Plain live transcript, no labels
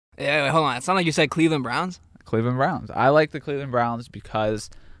Yeah, wait, hold on. It sounded like you said Cleveland Browns. Cleveland Browns. I like the Cleveland Browns because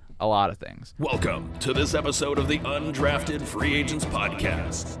a lot of things. Welcome to this episode of the Undrafted Free Agents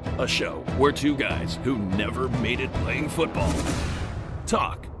Podcast, a show where two guys who never made it playing football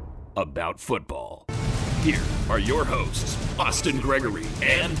talk about football. Here are your hosts, Austin Gregory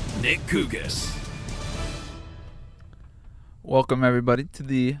and Nick Kugas. Welcome, everybody, to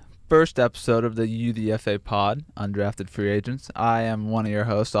the first episode of the UDFA pod, Undrafted Free Agents. I am one of your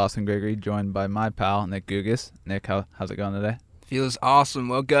hosts, Austin Gregory, joined by my pal, Nick Kugas. Nick, how's it going today? Feels awesome.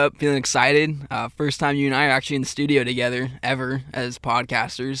 Woke up feeling excited. First time you and I are actually in the studio together ever as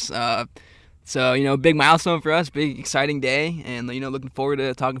podcasters. So, big milestone for us, big exciting day, and, looking forward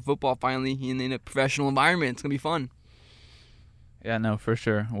to talking football finally in a professional environment. It's going to be fun. Yeah, no, for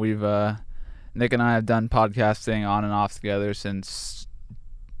sure. Nick and I have done podcasting on and off together since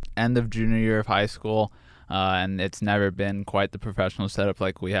end of junior year of high school, and it's never been quite the professional setup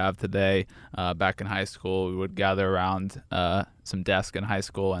like we have today. Back in high school, we would gather around some desk in high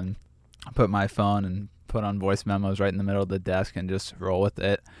school and put my phone and put on voice memos right in the middle of the desk and just roll with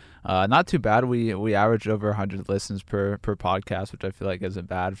it. Not too bad. We averaged over 100 listens per podcast, which I feel like isn't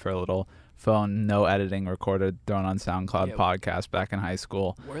bad for a little phone, no editing, recorded, thrown on SoundCloud podcast back in high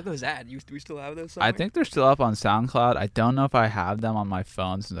school. Where are those at? Do we still have those somewhere? I think they're still up on SoundCloud. I don't know if I have them on my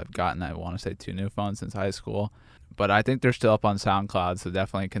phone since I've gotten, I want to say, 2 new phones since high school. But I think they're still up on SoundCloud, so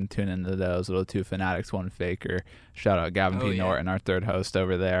definitely can tune into those. Little 2 fanatics, 1 faker. Shout out Gavin P. Norton, our third host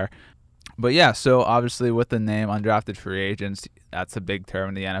over there. But yeah, so obviously with the name Undrafted Free Agents, that's a big term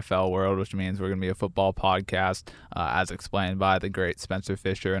in the NFL world, which means we're going to be a football podcast, as explained by the great Spencer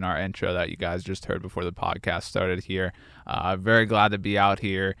Fisher in our intro that you guys just heard before the podcast started here. Very glad to be out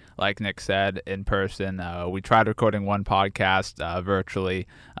here, like Nick said, in person. We tried recording one podcast virtually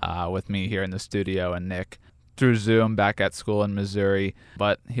with me here in the studio and Nick through Zoom back at school in Missouri,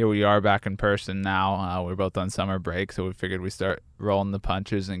 but here we are back in person now. We're both on summer break, so we figured we'd start rolling the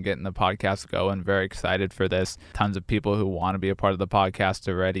punches and getting the podcast going. Very excited for this. Tons of people who want to be a part of the podcast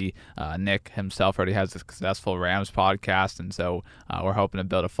already. Nick himself already has a successful Rams podcast, and so we're hoping to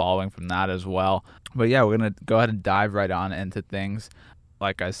build a following from that as well. But yeah, we're going to go ahead and dive right on into things.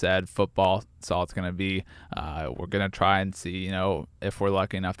 Like I said, football, that's all it's going to be. We're going to try and see, if we're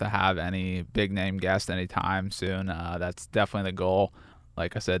lucky enough to have any big-name guest anytime soon. That's definitely the goal.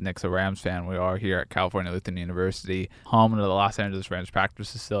 Like I said, Nick's a Rams fan. We are here at California Lutheran University, home to the Los Angeles Rams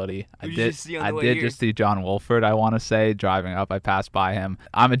practice facility. I did just see John Wolford, I want to say, driving up. I passed by him.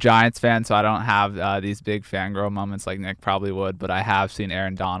 I'm a Giants fan, so I don't have these big fangirl moments like Nick probably would, but I have seen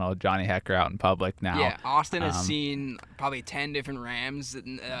Aaron Donald, Johnny Hekker out in public now. Yeah, Austin has seen probably 10 different Rams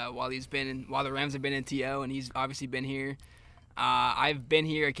while the Rams have been in TO, and he's obviously been here. I've been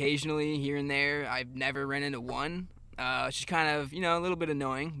here occasionally, here and there. I've never ran into one. It's just kind of, a little bit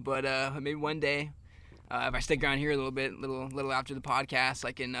annoying, but maybe one day, if I stick around here a little after the podcast,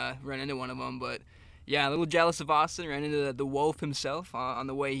 I can run into one of them. But yeah, a little jealous of Austin. Ran into the Wolf himself on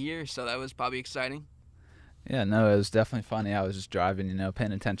the way here, so that was probably exciting. Yeah, no, it was definitely funny. I was just driving,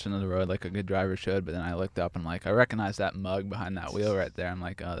 paying attention to the road like a good driver should, but then I looked up and I recognized that mug behind that wheel right there. I'm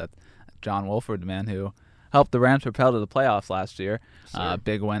like, oh, that's John Wolford, the man who helped the Rams propel to the playoffs last year.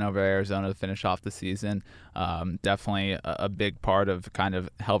 Big win over Arizona to finish off the season. Definitely a big part of kind of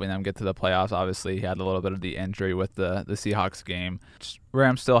helping them get to the playoffs. Obviously, he had a little bit of the injury with the Seahawks game.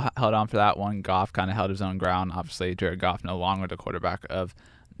 Rams still held on for that one. Goff kind of held his own ground. Obviously, Jared Goff no longer the quarterback of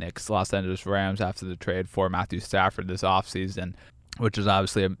Nick's Los Angeles Rams after the trade for Matthew Stafford this offseason, which is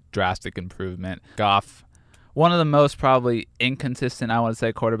obviously a drastic improvement. Goff, one of the most probably inconsistent, I want to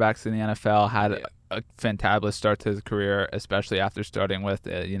say, quarterbacks in the NFL, had a fantabulous start to his career, especially after starting with,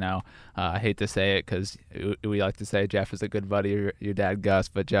 I hate to say it because we like to say Jeff is a good buddy of your dad, Gus,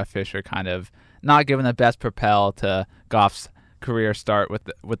 but Jeff Fisher kind of not giving the best propel to Goff's career start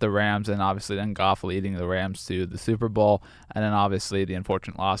with the Rams, and obviously then Goff leading the Rams to the Super Bowl, and then obviously the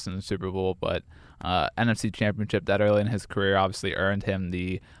unfortunate loss in the Super Bowl, but NFC Championship that early in his career obviously earned him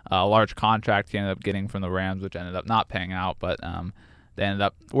the large contract he ended up getting from the Rams, which ended up not paying out, but they ended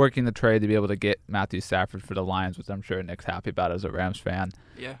up working the trade to be able to get Matthew Stafford for the Lions, which I'm sure Nick's happy about as a Rams fan.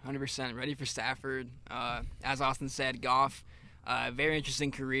 Yeah, 100% ready for Stafford. As Austin said, Goff, very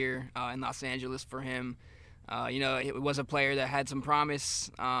interesting career in Los Angeles for him. It was a player that had some promise.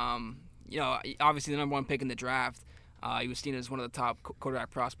 Obviously the number 1 pick in the draft. He was seen as one of the top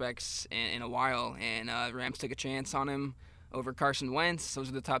quarterback prospects in a while, and Rams took a chance on him over Carson Wentz. Those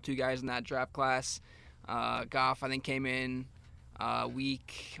are the top 2 guys in that draft class. Goff, I think, came in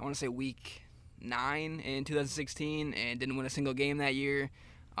week 9 in 2016 and didn't win a single game that year.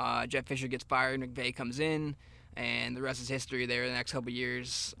 Jeff Fisher gets fired, McVay comes in. and the rest is history there. The next couple of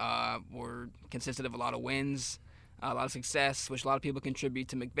years were consisted of a lot of wins, a lot of success, which a lot of people contribute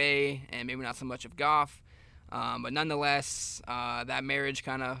to McVay, and maybe not so much of Goff. But nonetheless, that marriage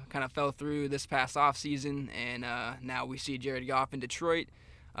kind of fell through this past offseason, and now we see Jared Goff in Detroit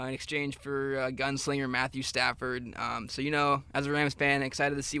in exchange for gunslinger Matthew Stafford. So, as a Rams fan,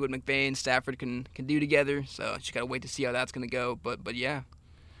 excited to see what McVay and Stafford can do together. So just got to wait to see how that's going to go. But yeah.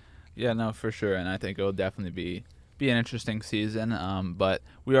 Yeah, no, for sure, and I think it will definitely be an interesting season. But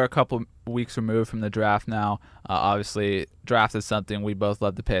we are a couple weeks removed from the draft now. Obviously, draft is something we both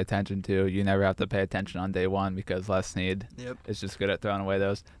love to pay attention to. You never have to pay attention on day one because Les Snead is just good at throwing away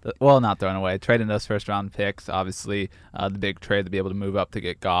not throwing away, trading those first-round picks. Obviously, the big trade to be able to move up to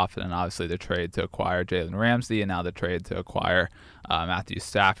get Goff, and then obviously the trade to acquire Jalen Ramsey, and now the trade to acquire Matthew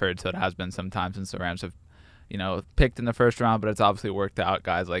Stafford. So it has been some time since the Rams have picked in the first round, but it's obviously worked out.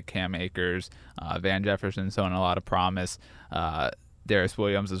 Guys like Cam Akers, Van Jefferson showing a lot of promise. Darius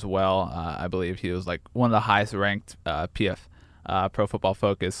Williams as well. I believe he was like one of the highest ranked Pro Football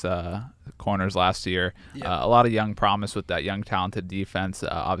Focus corners last year. Yep. A lot of young promise with that young, talented defense.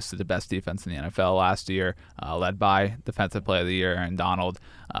 Obviously the best defense in the NFL last year, led by Defensive Player of the Year Aaron Donald,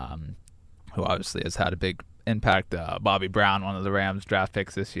 who obviously has had a big impact. Bobby Brown, one of the Rams draft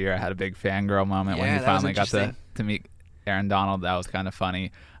picks this year, had a big fangirl moment when he finally got to meet Aaron Donald. That was kind of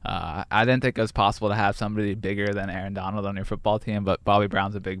funny. I didn't think it was possible to have somebody bigger than Aaron Donald on your football team, but Bobby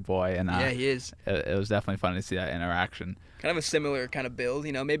Brown's a big boy, and he is. It was definitely fun to see that interaction. Kind of a similar kind of build,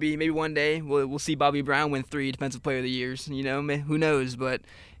 Maybe one day we'll see Bobby Brown win 3 Defensive Player of the Years. Who knows? But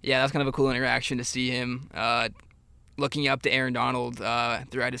yeah, that's kind of a cool interaction to see him looking up to Aaron Donald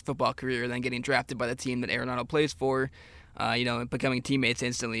throughout his football career, then getting drafted by the team that Aaron Donald plays for, and becoming teammates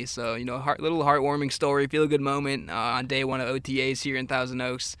instantly. So, little heartwarming story, feel a good moment on day one of OTAs here in Thousand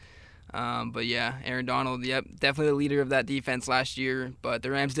Oaks. But yeah, Aaron Donald, definitely the leader of that defense last year. But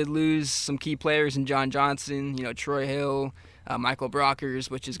the Rams did lose some key players in John Johnson, Troy Hill, Michael Brockers,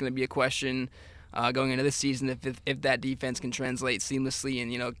 which is going to be a question going into this season if that defense can translate seamlessly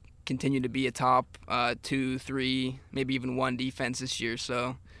and, continue to be a top 2, 3, maybe even 1 defense this year.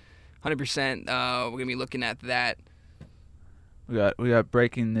 So 100% we're going to be looking at that. We got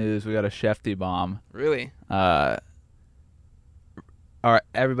breaking news. We got a Shefty bomb. Really?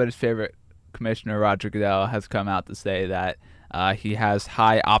 Everybody's favorite commissioner, Roger Goodell, has come out to say that he has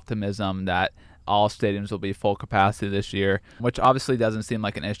high optimism that all stadiums will be full capacity this year, which obviously doesn't seem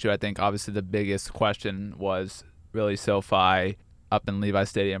like an issue. I think obviously the biggest question was really SoFi up in Levi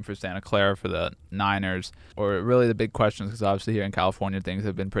Stadium for Santa Clara for the Niners, or really the big questions, because obviously here in California things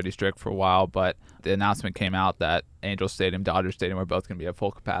have been pretty strict for a while, but the announcement came out that Angel Stadium, Dodger Stadium are both going to be at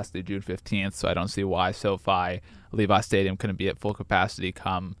full capacity June 15th, so I don't see why SoFi, Levi Stadium couldn't be at full capacity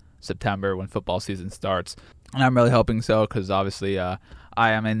come September when football season starts. And I'm really hoping so, because obviously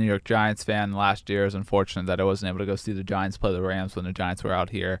I am a New York Giants fan. Last year it was unfortunate that I wasn't able to go see the Giants play the Rams when the Giants were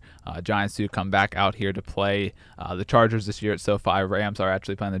out here. Giants do come back out here to play the Chargers this year at SoFi. Rams are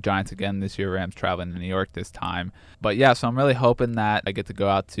actually playing the Giants again this year. Rams traveling to New York this time. But yeah, so I'm really hoping that I get to go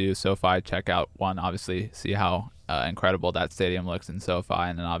out to SoFi, check out obviously see how incredible that stadium looks in SoFi,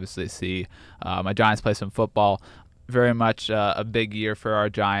 and then obviously see my Giants play some football. Very much a big year for our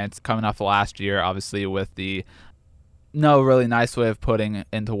Giants, coming off last year, obviously with the no really nice way of putting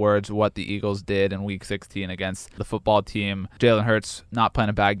into words what the Eagles did in Week 16 against the football team. Jalen Hurts not playing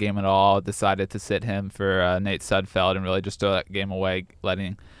a bad game at all, decided to sit him for Nate Sudfeld and really just throw that game away,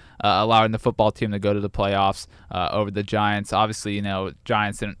 allowing the football team to go to the playoffs over the Giants. Obviously,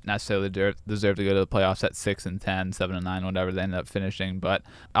 Giants didn't necessarily deserve to go to the playoffs at 6-10, 7-9, whatever they ended up finishing. But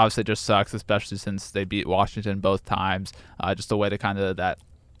obviously, it just sucks, especially since they beat Washington both times. Just the way that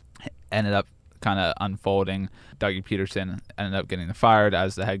ended up kind of unfolding. Dougie Peterson ended up getting fired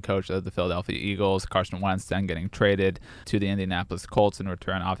as the head coach of the Philadelphia Eagles. Carson Wentz then getting traded to the Indianapolis Colts in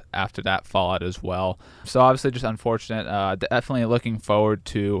return after that fallout as well. So obviously just unfortunate. Definitely looking forward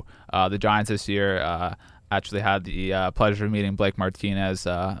to the Giants this year. Actually had the pleasure of meeting Blake Martinez,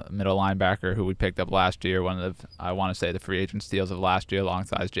 middle linebacker who we picked up last year, one of the free agent steals of last year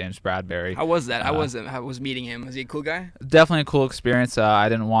alongside James Bradbury. How was that? I was meeting him. Was he a cool guy? Definitely a cool experience. I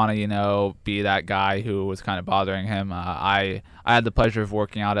didn't want to, be that guy who was kind of bothering him. I had the pleasure of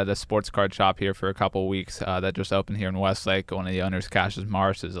working out at a sports card shop here for a couple of weeks that just opened here in Westlake. One of the owners, Cassius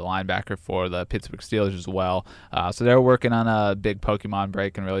Marsh, is a linebacker for the Pittsburgh Steelers as well. So they're working on a big Pokemon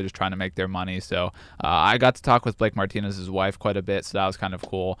break and really just trying to make their money. So I got to talk with Blake Martinez's wife quite a bit, so that was kind of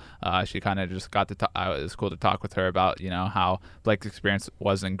cool. She kind of just got to talk. It was cool to talk with her about, how Blake's experience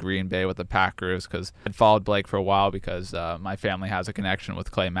was in Green Bay with the Packers, because I'd followed Blake for a while because my family has a connection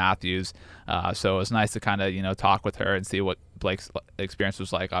with Clay Matthews. So it was nice to kind of, talk with her and see what Blake's experience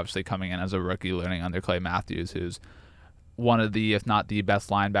was like, obviously coming in as a rookie, learning under Clay Matthews, who's one of the, if not the best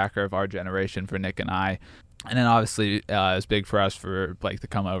linebacker of our generation for Nick and I. And then obviously it was big for us for Blake to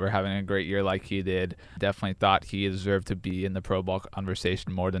come over, having a great year like he did. Definitely thought he deserved to be in the Pro Bowl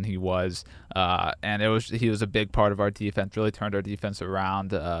conversation more than he was. And he was a big part of our defense, really turned our defense around.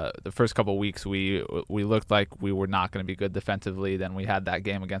 The first couple of weeks we looked like we were not going to be good defensively. Then we had that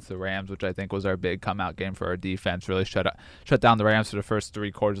game against the Rams, which I think was our big come-out game for our defense. Really shut down the Rams for the first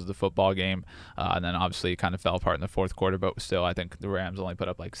 3 quarters of the football game. And then obviously it kind of fell apart in the fourth quarter, but still I think the Rams only put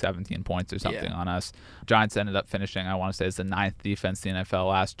up like 17 points or something on us. Giants ended up finishing, I want to say, as the 9th defense in the NFL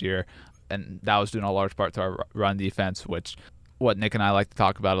last year, and that was due in a large part to our run defense, which what Nick and I like to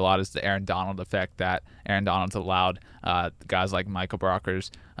talk about a lot is the Aaron Donald effect, that Aaron Donald's allowed guys like Michael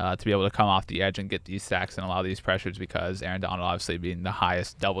Brockers to be able to come off the edge and get these sacks and allow these pressures, because Aaron Donald obviously being the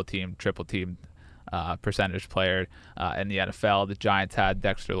highest double-team, triple-team percentage player in the NFL. The Giants had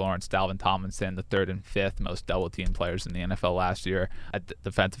Dexter Lawrence, Dalvin Tomlinson, the 3rd and 5th most double-team players in the NFL last year at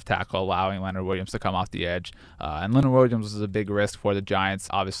defensive tackle, allowing Leonard Williams to come off the edge. And Leonard Williams was a big risk for the Giants,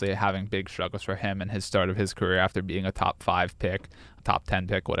 obviously having big struggles for him in his start of his career after being a top 5 pick, top 10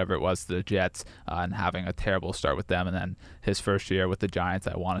 pick, whatever it was, to the Jets, and having a terrible start with them. And then his first year with the Giants,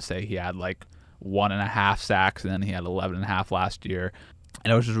 I want to say he had like 1.5 sacks, and then he had 11.5 last year.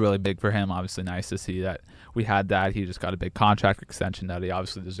 And it was just really big for him. Obviously nice to see that we had that. He just got a big contract extension that he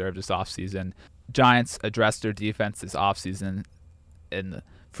obviously deserved this offseason. Giants addressed their defense this offseason in the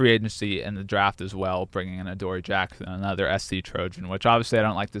free agency and the draft as well, bringing in Adoree Jackson, another SC Trojan, which obviously I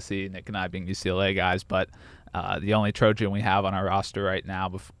don't like to see, Nick and I being UCLA guys, but the only Trojan we have on our roster right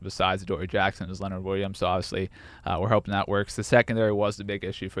now besides Adoree Jackson is Leonard Williams, so obviously we're hoping that works. The secondary was the big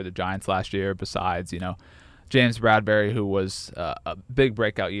issue for the Giants last year, besides, James Bradbury, who was a big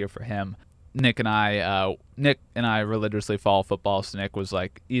breakout year for him. Nick and I religiously follow football, so Nick was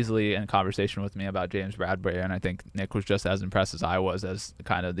like easily in conversation with me about James Bradbury, and I think Nick was just as impressed as I was as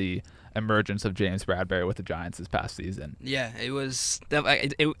kind of the emergence of James Bradbury with the Giants this past season. Yeah, it was.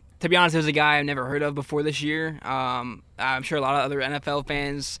 To be honest, it was a guy I've never heard of before this year. I'm sure a lot of other NFL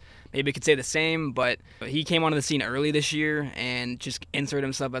fans maybe could say the same, but he came onto the scene early this year and just inserted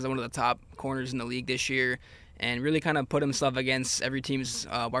himself as one of the top corners in the league this year, and really kind of put himself against every team's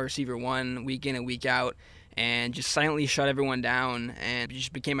wide receiver one week in and week out, and just silently shut everyone down, and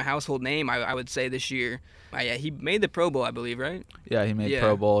just became a household name, I would say, this year. Yeah, he made the Pro Bowl, I believe, right? Yeah, he made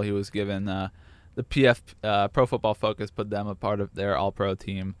Pro Bowl. He was given the PF Pro Football Focus put them a part of their All-Pro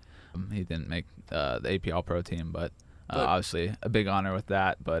team. He didn't make the AP All-Pro team, but obviously a big honor with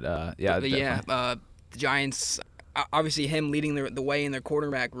that. But the Giants, obviously him leading the way in their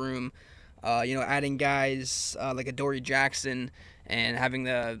quarterback room, adding guys like Adoree Jackson and having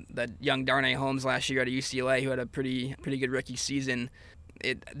the young Darnay Holmes last year at UCLA, who had a pretty good rookie season.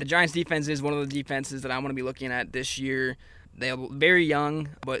 The Giants defense is one of the defenses that I want to be looking at this year. They're very young,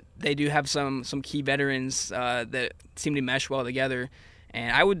 but they do have some key veterans that seem to mesh well together.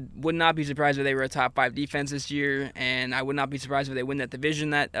 And I would not be surprised if they were a top 5 defense this year, and I would not be surprised if they win that division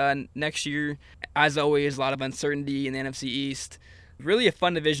next year. As always, a lot of uncertainty in the NFC East. Really a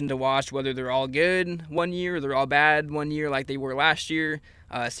fun division to watch, whether they're all good one year or they're all bad one year like they were last year.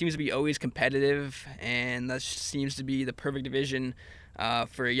 Seems to be always competitive, and that seems to be the perfect division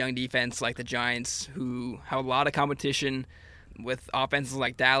for a young defense like the Giants, who have a lot of competition with offenses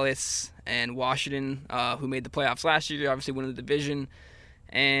like Dallas and Washington, who made the playoffs last year, obviously winning the division.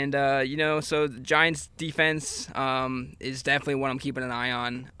 And, so the Giants' defense is definitely what I'm keeping an eye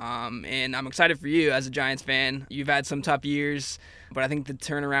on. And I'm excited for you as a Giants fan. You've had some tough years, but I think the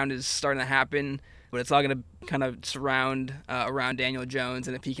turnaround is starting to happen. But it's all going to kind of surround around Daniel Jones,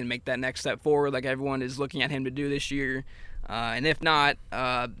 and if he can make that next step forward like everyone is looking at him to do this year. And if not,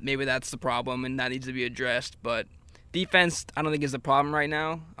 maybe that's the problem, and that needs to be addressed. But defense, I don't think is the problem right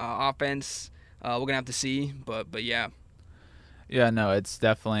now. Offense, we're going to have to see. But yeah. Yeah, no, it's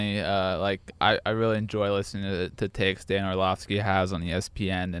definitely I really enjoy listening to takes Dan Orlovsky has on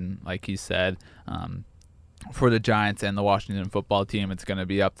ESPN, and like he said, for the Giants and the Washington football team, it's going to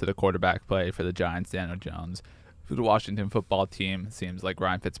be up to the quarterback play for the Giants, Daniel Jones. For the Washington football team, it seems like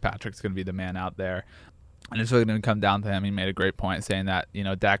Ryan Fitzpatrick's going to be the man out there. And it's really going to come down to him. He made a great point saying that,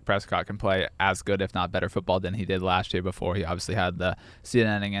 Dak Prescott can play as good, if not better, football than he did last year before he obviously had the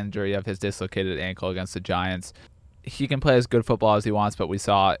season-ending injury of his dislocated ankle against the Giants. he can play as good football as he wants, but we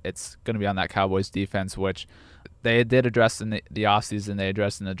saw it's going to be on that Cowboys defense, which they did address in the offseason, they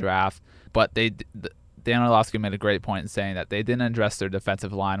addressed in the draft, but Dan Orlovsky made a great point in saying that they didn't address their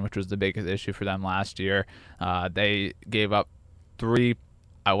defensive line, which was the biggest issue for them last year. They gave up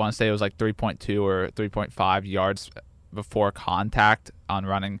I want to say it was like 3.2 or 3.5 yards before contact on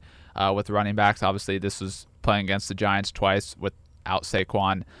running with running backs. Obviously, this was playing against the Giants twice without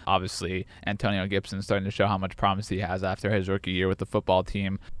Saquon. Obviously, Antonio Gibson starting to show how much promise he has after his rookie year with the football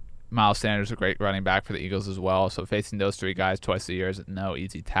team. Miles Sanders is a great running back for the Eagles as well. So facing those three guys twice a year is no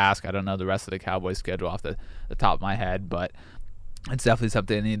easy task. I don't know the rest of the Cowboys schedule off the top of my head, but it's definitely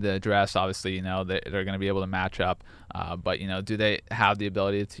something they need to address. Obviously, they're going to be able to match up. But, do they have the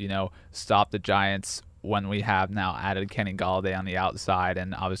ability to, stop the Giants when we have now added Kenny Golladay on the outside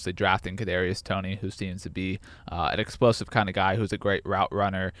and obviously drafting Kadarius Toney, who seems to be an explosive kind of guy who's a great route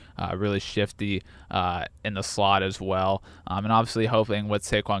runner, really shifty in the slot as well. And obviously hoping with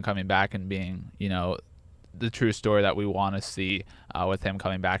Saquon coming back and being, the true story that we want to see with him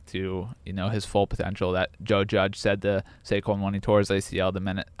coming back to his full potential that Joe Judge said to Saquon when he tore his ACL the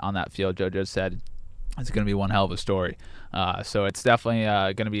minute on that field. Joe Judge said it's going to be one hell of a story. So it's definitely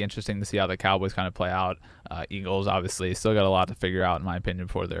going to be interesting to see how the Cowboys kind of play out. Eagles obviously still got a lot to figure out in my opinion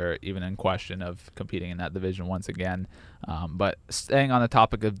before they're even in question of competing in that division once again. But staying on the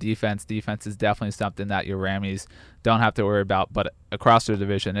topic of defense is definitely something that your Rammies don't have to worry about, but across their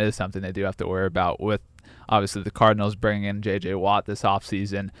division it is something they do have to worry about, with obviously the Cardinals bringing in J.J. Watt this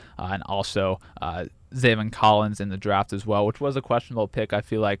offseason and also Zaven Collins in the draft as well, which was a questionable pick. I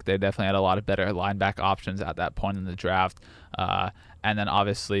feel like they definitely had a lot of better linebacker options at that point in the draft. And then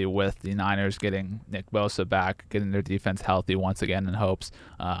obviously with the Niners getting Nick Bosa back, getting their defense healthy once again in hopes.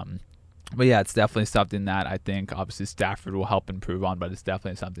 But yeah, it's definitely something that I think obviously Stafford will help improve on, but it's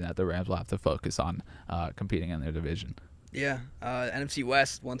definitely something that the Rams will have to focus on competing in their division. Yeah, NFC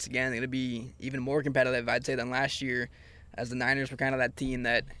West, once again, going to be even more competitive, I'd say, than last year, as the Niners were kind of that team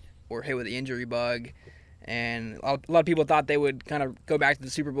that were hit with the injury bug. And a lot of people thought they would kind of go back to the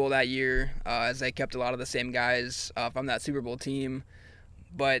Super Bowl that year as they kept a lot of the same guys from that Super Bowl team.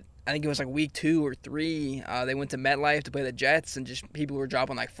 But I think it was like week 2 or 3, they went to MetLife to play the Jets, and just people were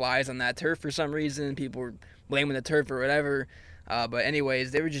dropping like flies on that turf for some reason. People were blaming the turf or whatever. But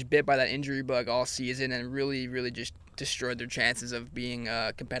anyways, they were just bit by that injury bug all season and really, really just destroyed their chances of being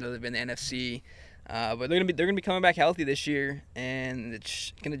competitive in the NFC. But they're gonna be coming back healthy this year, and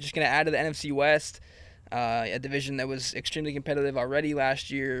it's gonna add to the NFC West, a division that was extremely competitive already last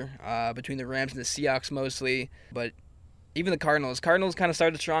year between the Rams and the Seahawks mostly. But even the Cardinals kind of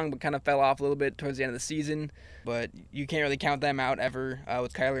started strong, but kind of fell off a little bit towards the end of the season. But you can't really count them out ever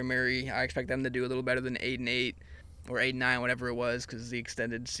with Kyler Murray. I expect them to do a little better than 8-8 or 8-9, whatever it was, because the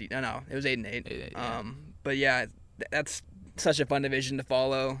extended season. No, it was 8-8. But yeah, that's such a fun division to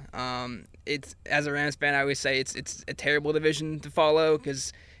follow. It's, as a Rams fan, I always say it's a terrible division to follow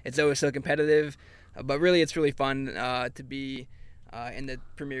because it's always so competitive. But really, it's really fun to be in the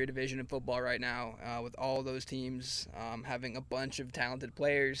premier division of football right now with all those teams having a bunch of talented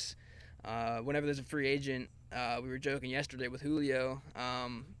players. Whenever there's a free agent, we were joking yesterday with Julio,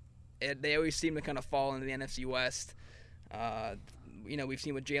 they always seem to kind of fall into the NFC West. We've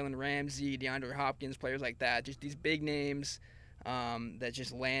seen with Jalen Ramsey, DeAndre Hopkins, players like that, just these big names that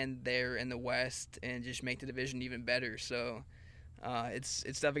just land there in the West and just make the division even better. So it's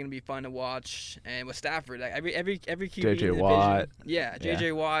definitely gonna be fun to watch. And with Stafford, like every QB in the division, Watt. yeah,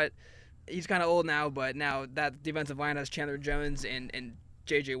 J.J. Watt, he's kind of old now, but now that defensive line has Chandler Jones and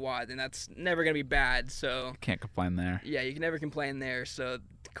J.J. Watt, and that's never gonna be bad. So Can't complain there. Yeah, you can never complain there. So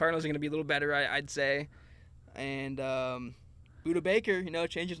the Cardinals are gonna be a little better, I'd say. And Buda Baker,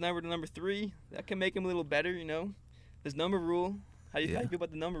 change his number to number 3. That can make him a little better, This number rule. How do you feel about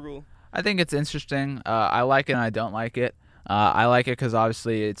the number rule? I think it's interesting. I like it and I don't like it. I like it because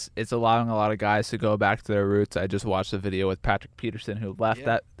obviously it's allowing a lot of guys to go back to their roots. I just watched a video with Patrick Peterson who left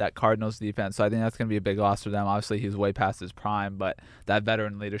that Cardinals defense, so I think that's going to be a big loss for them. Obviously, he's way past his prime, but that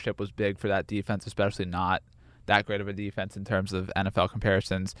veteran leadership was big for that defense, especially not that great of a defense in terms of NFL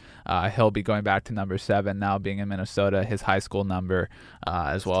comparisons. He'll be going back to number 7 now, being in Minnesota, his high school number,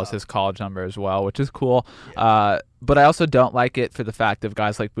 as well as his college number as well, which is cool. But I also don't like it for the fact of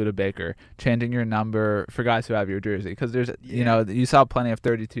guys like Buda Baker changing your number for guys who have your jersey, because there's you saw plenty of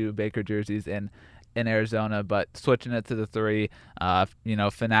 32 Baker jerseys in Arizona, but switching it to the 3,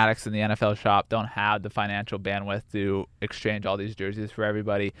 fanatics in the NFL shop don't have the financial bandwidth to exchange all these jerseys for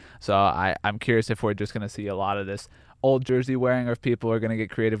everybody. So I'm curious if we're just going to see a lot of this old jersey wearing, or if people are gonna get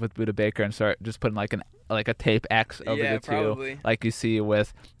creative with Budda Baker and start just putting like a tape X over the probably. two, like you see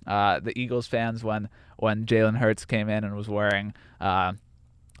with the Eagles fans when Jalen Hurts came in and was wearing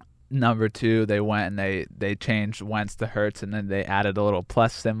number 2. They went and they changed Wentz to Hurts, and then they added a little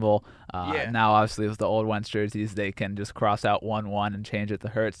plus symbol. Now obviously with the old Wentz jerseys, they can just cross out 1-1 and change it to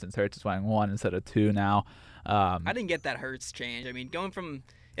Hurts, since Hurts is wearing 1 instead of 2 now. I didn't get that Hurts change. I mean,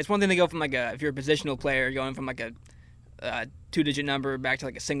 it's one thing to go from if you're a positional player, going from like a 2-digit number back to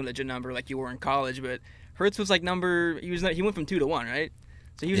like a single-digit number like you were in college, but Hurts was like he went from 2 to 1, right?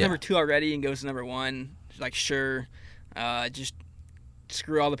 So he was number 2 already and goes to number 1. Like, sure, just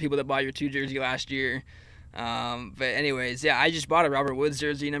screw all the people that bought your 2 jersey last year. But anyways, I just bought a Robert Woods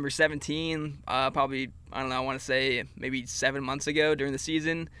jersey number 17, probably, I don't know, I want to say maybe 7 months ago during the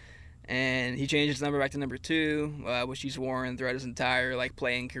season. And he changed his number back to number 2, which he's worn throughout his entire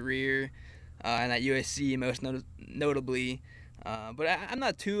playing career, and at USC most notably. But I'm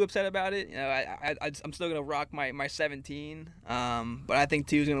not too upset about it. I'm still gonna rock my 17. But I think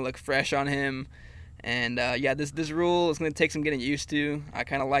 2 is gonna look fresh on him. And this rule is gonna take some getting used to. I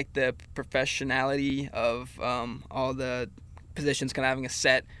kind of like the professionality of all the positions kind of having a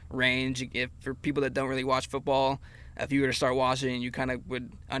set range. For people that don't really watch football, if you were to start watching, you kind of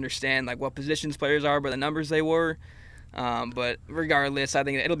would understand what positions players are by the numbers they were. But regardless, I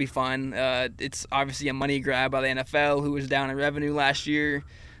think it'll be fun. It's obviously a money grab by the NFL, who was down in revenue last year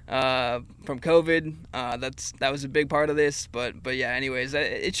from COVID. That was a big part of this. But anyways,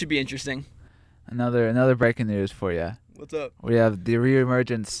 it should be interesting. Another breaking news for you. What's up? We have the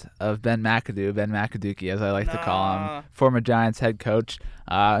reemergence of Ben McAdookie, as I like to call him, former Giants head coach.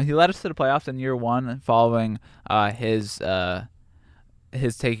 He led us to the playoffs in year 1 following his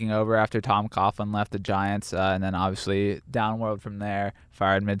taking over after Tom Coughlin left the Giants, and then obviously downward from there,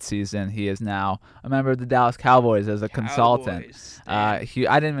 fired midseason. He is now a member of the Dallas Cowboys as a consultant. I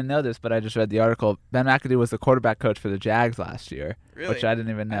didn't even know this, but I just read the article. Ben McAdoo was the quarterback coach for the Jags last year, which I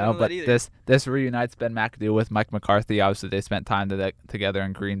didn't even know. But this reunites Ben McAdoo with Mike McCarthy. Obviously, they spent time together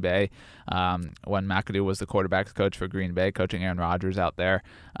in Green Bay when McAdoo was the quarterback's coach for Green Bay, coaching Aaron Rodgers out there.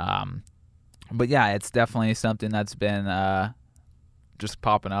 But yeah, it's definitely something that's been just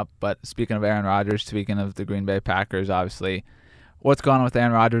popping up. But speaking of Aaron Rodgers, speaking of the Green Bay Packers, obviously what's going on with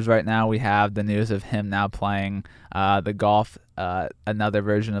Aaron Rodgers right now, we have the news of him now playing the golf, another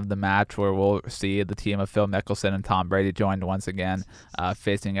version of the match where we'll see the team of Phil Mickelson and Tom Brady joined once again,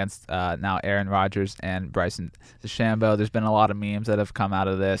 facing against now Aaron Rodgers and Bryson DeChambeau. There's been a lot of memes that have come out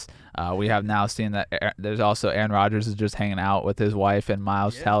of this. We have now seen that there's also Aaron Rodgers is just hanging out with his wife and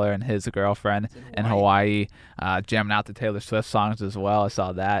Miles Teller and his girlfriend in Hawaii, jamming out the Taylor Swift songs as well. I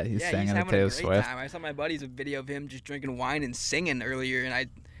saw that. He's singing the Taylor Swift. Time. I saw my buddies a video of him just drinking wine and singing earlier, and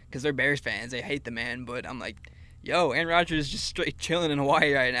because they're Bears fans, they hate the man, but I'm like, yo, Aaron Rodgers is just straight chilling in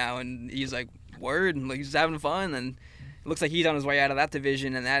Hawaii right now, and he's like, word, and he's having fun, and it looks like he's on his way out of that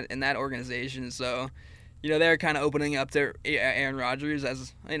division and that organization. So, they're kind of opening up to Aaron Rodgers,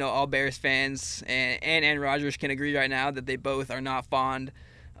 as all Bears fans and Aaron Rodgers can agree right now that they both are not fond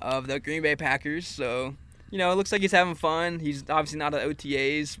of the Green Bay Packers. So, it looks like he's having fun. He's obviously not at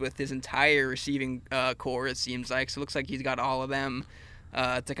OTAs with his entire receiving core, it seems like. So it looks like he's got all of them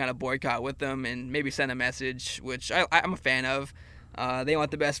to kind of boycott with them and maybe send a message, which I'm a fan of. They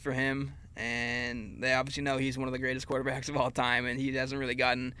want the best for him, and they obviously know he's one of the greatest quarterbacks of all time, and he hasn't really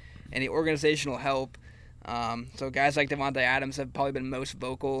gotten any organizational help. So guys like Davante Adams have probably been most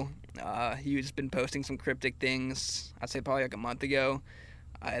vocal. He's been posting some cryptic things, I'd say probably like a month ago.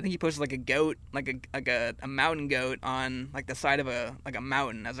 I think he posted a goat, like a mountain goat on the side of a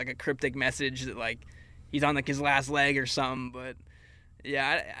mountain as a cryptic message that he's on his last leg or something. But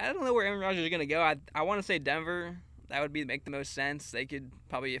yeah, I don't know where Aaron Rodgers is gonna go. I want to say Denver. That would make the most sense. They could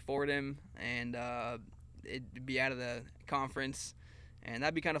probably afford him, and it'd be out of the conference, and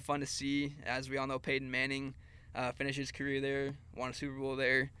that'd be kind of fun to see. As we all know, Peyton Manning finished his career there, won a Super Bowl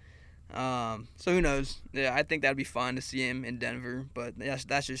there. So who knows? Yeah, I think that'd be fun to see him in Denver, but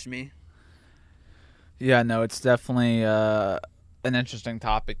that's just me. Yeah, no, it's definitely an interesting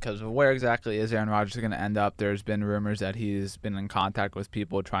topic because where exactly is Aaron Rodgers going to end up? There's been rumors that he's been in contact with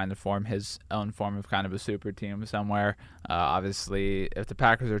people trying to form his own form of kind of a super team somewhere. Obviously, if the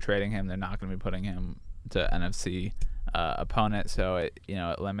Packers are trading him, they're not going to be putting him to NFC opponent, so it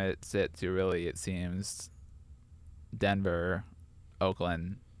limits it to really, it seems, Denver,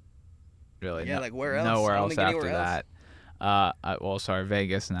 Oakland. Really, where else? Nowhere else after that.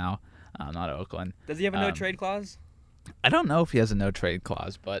 Vegas now, not Oakland. Does he have a no-trade clause? I don't know if he has a no-trade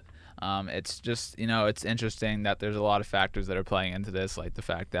clause, but it's just, it's interesting that there's a lot of factors that are playing into this, like the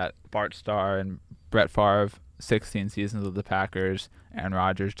fact that Bart Starr and Brett Favre 16 seasons with the Packers. Aaron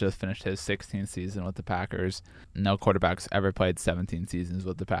Rodgers just finished his 16th season with the Packers. No quarterback's ever played 17 seasons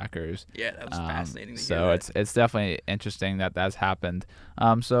with the Packers. Yeah, that was fascinating to hear So that. it's definitely interesting that that's happened.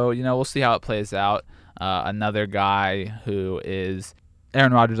 So, we'll see how it plays out. Another guy who is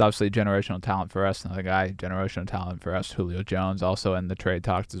Aaron Rodgers, obviously generational talent for us. Another guy, generational talent for us, Julio Jones, also in the trade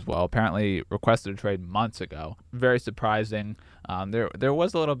talks as well. Apparently requested a trade months ago. Very surprising. There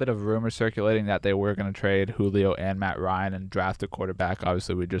was a little bit of rumor circulating that they were going to trade Julio and Matt Ryan and draft a quarterback.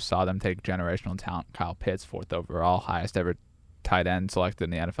 Obviously, we just saw them take generational talent Kyle Pitts, 4th overall, highest ever tight end selected in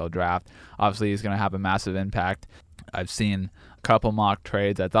the NFL draft. Obviously, he's going to have a massive impact. I've seen a couple mock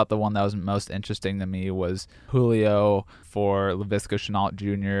trades. I thought the one that was most interesting to me was Julio for Laviska Shenault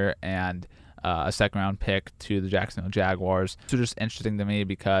Jr. and a second-round pick to the Jacksonville Jaguars. So just interesting to me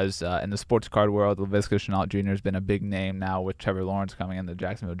because in the sports card world, Laviska Shenault Jr. has been a big name now with Trevor Lawrence coming in the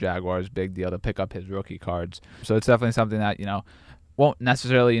Jacksonville Jaguars. Big deal to pick up his rookie cards. So it's definitely something that, won't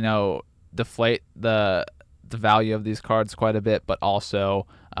necessarily, deflate the value of these cards quite a bit, but also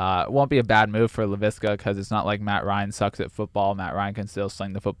it won't be a bad move for Laviska because it's not like Matt Ryan sucks at football. Matt Ryan can still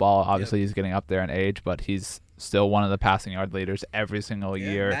sling the football. Obviously, He's getting up there in age, but he's still one of the passing yard leaders every single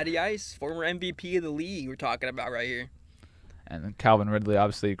year. Matty Ice, former MVP of the league, we're talking about right here. And Calvin Ridley,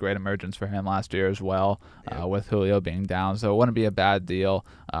 obviously, great emergence for him last year as well, with Julio being down. So it wouldn't be a bad deal.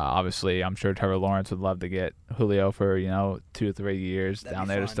 Obviously, I'm sure Trevor Lawrence would love to get Julio for 2 or 3 years down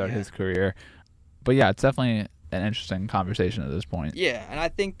there to start his career. But yeah, it's definitely an interesting conversation at this point. Yeah, and I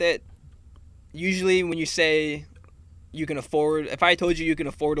think that usually when you say you can afford, if I told you can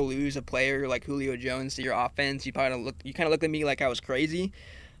afford to lose a player like Julio Jones to your offense, you kind of looked at me like I was crazy.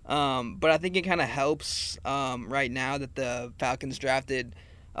 But I think it kind of helps right now that the Falcons drafted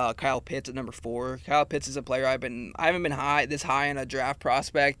Kyle Pitts at number 4. Kyle Pitts is a player I haven't been this high on a draft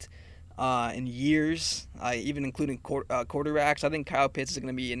prospect in years, even including quarterbacks. I think Kyle Pitts is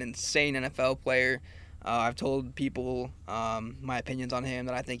going to be an insane NFL player. I've told people my opinions on him,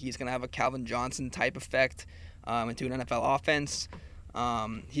 that I think he's going to have a Calvin Johnson type effect into an NFL offense.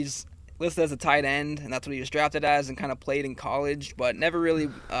 He's listed as a tight end, and that's what he was drafted as and kind of played in college, but never really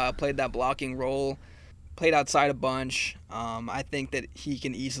played that blocking role, played outside a bunch. I think that he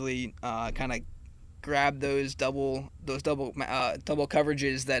can easily kind of grab those double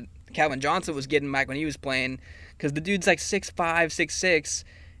coverages that Calvin Johnson was getting back when he was playing, because the dude's like 6'5", 6'6",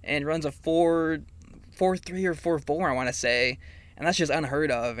 and runs a 4.3 or 4.4, I want to say, and that's just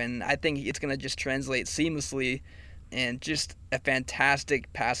unheard of. And I think it's going to just translate seamlessly, and just a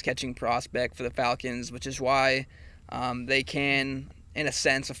fantastic pass-catching prospect for the Falcons, which is why they can, in a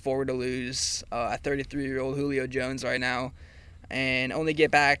sense, afford to lose a 33-year-old Julio Jones right now and only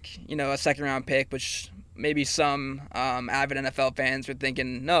get back, a second-round pick, which maybe some avid NFL fans are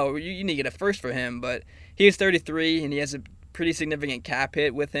thinking, no, you need to get a first for him. But he is 33, and he has a pretty significant cap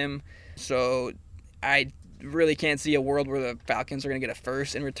hit with him. So I really can't see a world where the Falcons are going to get a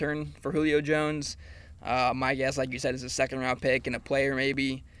first in return for Julio Jones. My guess, like you said, is a second-round pick and a player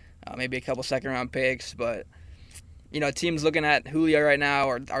maybe a couple second-round picks. But, teams looking at Julio right now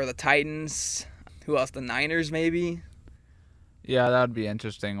are the Titans. Who else? The Niners maybe? Yeah, that would be an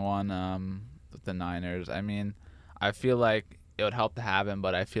interesting one with the Niners. I mean, I feel like it would help to have him,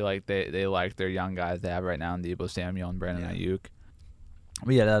 but I feel like they like their young guys they have right now in Deebo Samuel and Brandon Ayuk.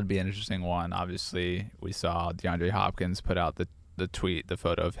 But yeah, that would be an interesting one. Obviously, we saw DeAndre Hopkins put out the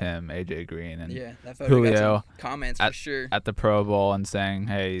photo of him, AJ Green, and that photo Julio got some comments for sure at the Pro Bowl, and saying,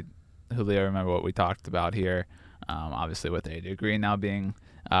 "Hey, Julio, remember what we talked about here." Obviously, with AJ Green now being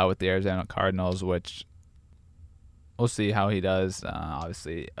with the Arizona Cardinals, which we'll see how he does.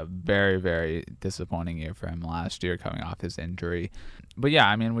 Obviously, a very, very disappointing year for him last year, coming off his injury. But yeah,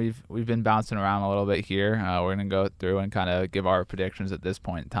 I mean, we've been bouncing around a little bit here. We're gonna go through and kind of give our predictions at this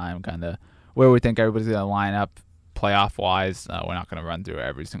point in time, kind of where we think everybody's gonna line up playoff-wise. We're not gonna run through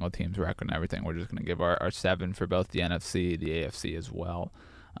every single team's record and everything. We're just gonna give our 7 for both the NFC, the AFC as well.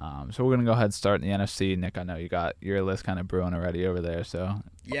 So we're gonna go ahead and start in the NFC. Nick, I know you got your list kind of brewing already over there, so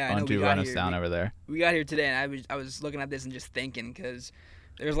why don't you run us down over there? We got here today, and I was looking at this and just thinking, because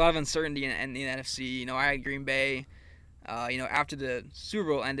there's a lot of uncertainty in the NFC. I had Green Bay. After the Super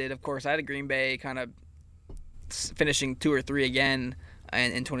Bowl ended, of course, I had Green Bay kind of finishing 2 or 3 again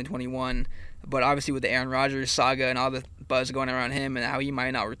in 2021. But obviously with the Aaron Rodgers saga and all the buzz going around him and how he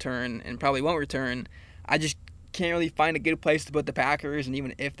might not return and probably won't return, I just can't really find a good place to put the Packers. And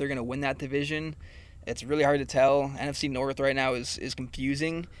even if they're going to win that division, it's really hard to tell. NFC North right now is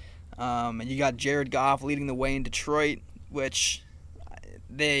confusing. And you got Jared Goff leading the way in Detroit, which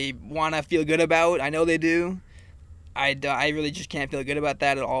they want to feel good about. I know they do. I really just can't feel good about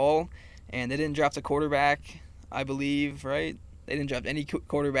that at all. And they didn't draft a quarterback. I believe, right? They didn't draft any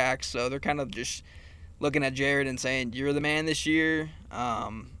quarterbacks, so they're kind of just looking at Jared and saying, you're the man this year. I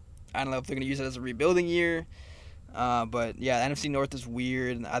don't know if they're going to use it as a rebuilding year. But, yeah, the NFC North is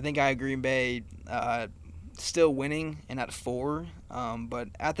weird. I think I have Green Bay still winning and at 4. But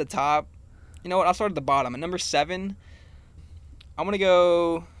at the top, you know what? I'll start at the bottom. At number 7, I'm going to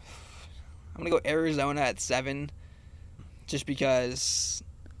go Arizona at 7 just because,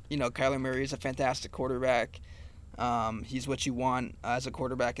 you know, Kyler Murray is a fantastic quarterback. He's what you want as a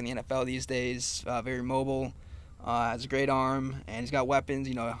quarterback in the NFL these days. Very mobile, has a great arm, and he's got weapons.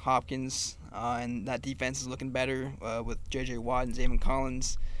 You know, Hopkins, and that defense is looking better with J.J. Watt and Zaven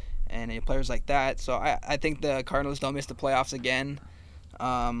Collins and players like that. So I think the Cardinals don't miss the playoffs again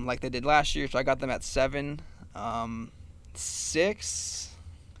like they did last year. So I got them at 7. 6,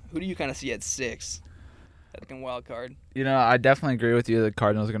 who do you kind of see at 6? Second wild card. You know, I definitely agree with you. The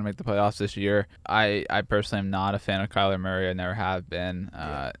Cardinals are going to make the playoffs this year. I personally am not a fan of Kyler Murray. I never have been.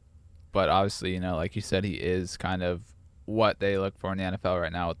 But obviously, you know, like you said, he is kind of what they look for in the NFL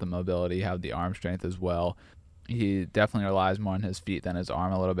right now with the mobility, have the arm strength as well. He definitely relies more on his feet than his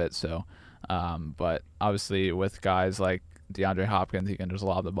arm a little bit. So, but obviously with guys like DeAndre Hopkins, he can just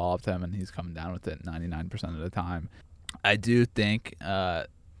lob the ball up to him, and he's coming down with it 99% of the time. I do think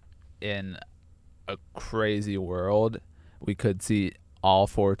in a crazy world, we could see all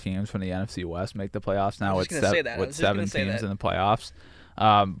 4 teams from the NFC West make the playoffs now with 7 teams in the playoffs.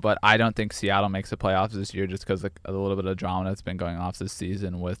 But I don't think Seattle makes the playoffs this year just because of a little bit of drama that's been going off this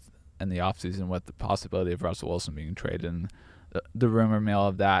season in the offseason with the possibility of Russell Wilson being traded and the rumor mill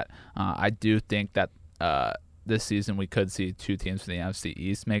of that. I do think that this season we could see 2 teams from the NFC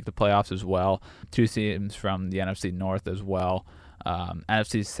East make the playoffs as well, 2 teams from the NFC North as well.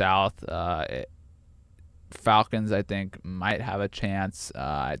 NFC South, Falcons, I think, might have a chance.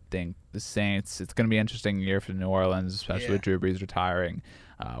 I think the Saints, it's going to be an interesting year for New Orleans, especially with Drew Brees retiring,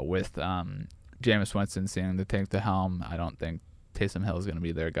 with Jameis Winston seeming to take the helm. I don't think Taysom Hill is going to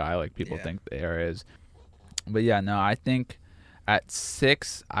be their guy like people think there is. But, yeah, no, I think at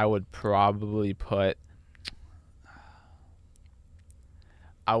 6 I would probably put –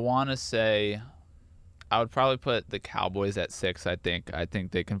 I want to say – I would probably put the Cowboys at 6. I think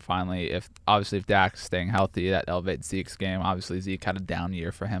they can finally, if Dak's staying healthy, that elevates Zeke's game. Obviously, Zeke had a down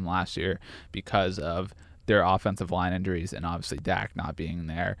year for him last year because of their offensive line injuries and obviously Dak not being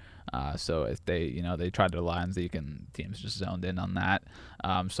there. So if they tried to rely on Zeke and teams just zoned in on that.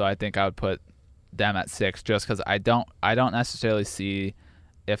 So I think I would put them at 6 just because I don't necessarily see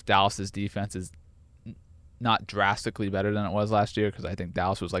if Dallas's defense is not drastically better than it was last year, because I think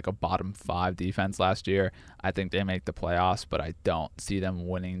Dallas was like a bottom 5 defense last year. I think they make the playoffs, but I don't see them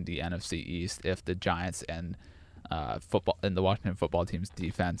winning the NFC East if the Giants and the Washington football team's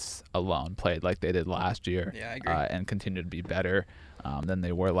defense alone played like they did last year. Yeah, I agree. And continue to be better than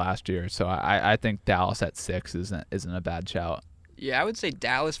they were last year. So I think Dallas at 6 isn't a bad shout. Yeah, I would say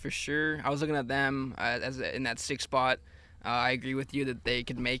Dallas for sure. I was looking at them in that 6th spot. I agree with you that they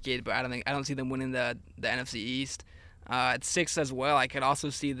could make it, but I don't see them winning the NFC East. At 6 as well, I could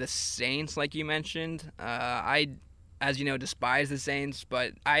also see the Saints, like you mentioned. I, as you know, despise the Saints,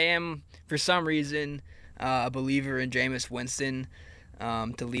 but I am, for some reason, a believer in Jameis Winston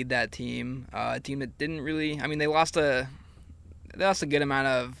to lead that team. A team that didn't really, I mean, they lost a good amount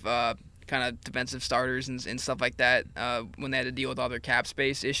of kind of defensive starters and stuff like that when they had to deal with all their cap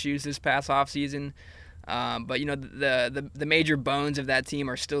space issues this past offseason. But, you know, the major bones of that team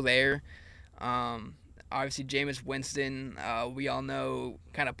are still there. Obviously, Jameis Winston, we all know,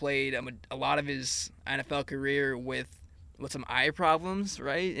 kind of played a lot of his NFL career with some eye problems,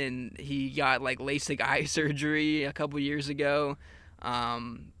 right? And he got, like, LASIK eye surgery a couple years ago.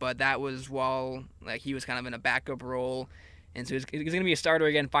 But that was while, like, he was kind of in a backup role. And so he's going to be a starter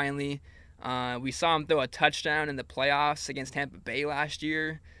again finally. We saw him throw a touchdown in the playoffs against Tampa Bay last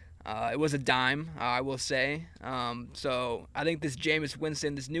year. It was a dime, I will say. So I think this Jameis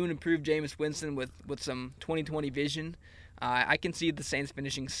Winston, this new and improved Jameis Winston with some 2020 vision, I can see the Saints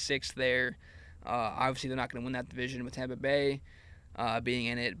finishing 6th there. Obviously, they're not going to win that division with Tampa Bay being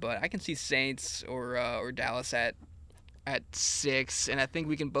in it, but I can see Saints or Dallas at 6, and I think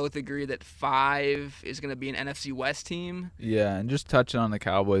we can both agree that 5 is going to be an NFC West team. Yeah, and just touching on the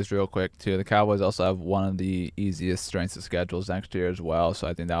Cowboys real quick, too. The Cowboys also have one of the easiest strengths of schedules next year as well, so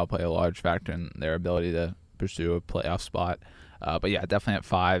I think that will play a large factor in their ability to pursue a playoff spot. But, yeah, definitely at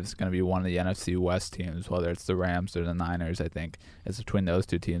 5 is going to be one of the NFC West teams, whether it's the Rams or the Niners. I think it's between those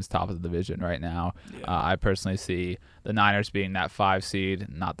 2 teams top of the division right now. Yeah. I personally see the Niners being that 5 seed,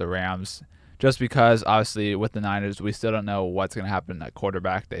 not the Rams, just because obviously with the Niners, we still don't know what's going to happen at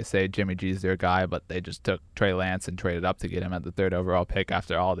quarterback. They say Jimmy G's their guy, but they just took Trey Lance and traded up to get him at the 3rd overall pick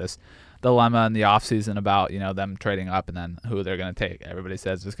after all this dilemma in the offseason about, them trading up and then who they're going to take. Everybody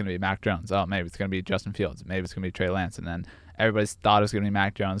says it's going to be Mac Jones. Oh, maybe it's going to be Justin Fields. Maybe it's going to be Trey Lance. And then everybody thought it was going to be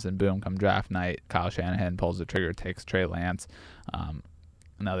Mac Jones, and boom, come draft night, Kyle Shanahan pulls the trigger, takes Trey Lance.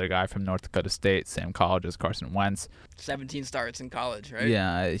 Another guy from North Dakota State, same college as Carson Wentz. 17 starts in college, right?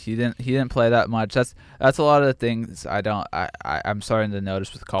 Yeah, he didn't play that much. That's a lot of the things I'm starting to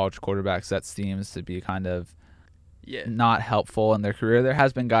notice with college quarterbacks. That seems to be kind of not helpful in their career. There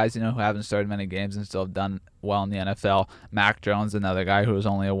has been guys, who haven't started many games and still have done well in the NFL. Mac Jones, another guy who was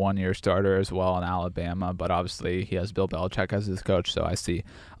only a 1-year starter as well in Alabama, but obviously he has Bill Belichick as his coach, so I see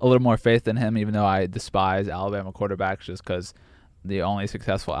a little more faith in him, even though I despise Alabama quarterbacks just because the only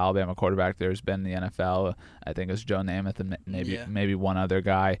successful Alabama quarterback there's been in the NFL, I think, is Joe Namath and maybe one other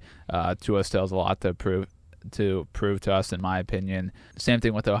guy. Tua still has a lot to prove to us, in my opinion. Same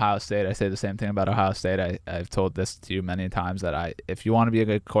thing with Ohio State. I say the same thing about Ohio State. I've told this to you many times that if you want to be a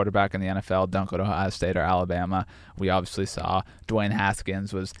good quarterback in the NFL, don't go to Ohio State or Alabama. We obviously saw Dwayne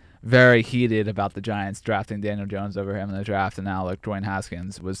Haskins was very heated about the Giants drafting Daniel Jones over him in the draft, and now look, Dwayne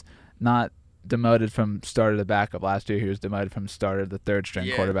Haskins was not demoted from starter to backup last year. He was demoted from starter to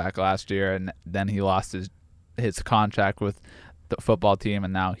 3rd-string quarterback last year, and then he lost his contract with the football team,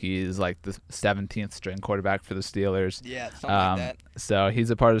 and now he's like the 17th string quarterback for the Steelers. Yeah, something like that. So he's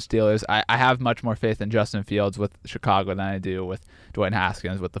a part of the Steelers. I have much more faith in Justin Fields with Chicago than I do with Dwayne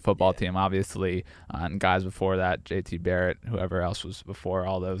Haskins with the football team, obviously, and guys before that, J.T. Barrett, whoever else was before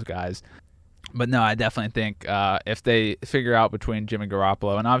all those guys. But no, I definitely think if they figure out between Jimmy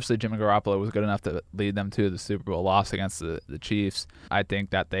Garoppolo, and obviously Jimmy Garoppolo was good enough to lead them to the Super Bowl loss against the Chiefs, I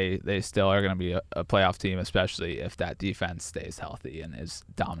think that they still are going to be a playoff team, especially if that defense stays healthy and as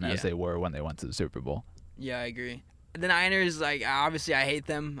dominant as they were when they went to the Super Bowl. Yeah, I agree. The Niners, obviously I hate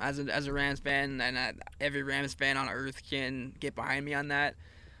them as a Rams fan, and every Rams fan on earth can get behind me on that.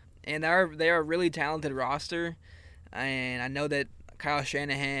 And they are a really talented roster, and I know that Kyle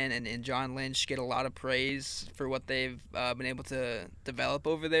Shanahan and John Lynch get a lot of praise for what they've been able to develop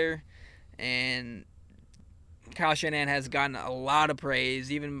over there. And Kyle Shanahan has gotten a lot of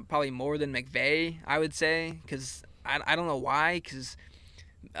praise, even probably more than McVay, I would say, because I don't know why, because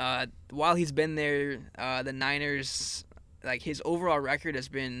while he's been there, the Niners, his overall record has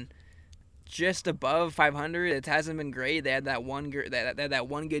been just above 500. It hasn't been great. They had that one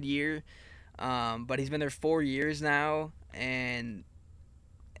good year, but he's been there 4 years now, and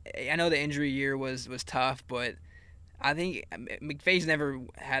I know the injury year was tough, but I think McVay's never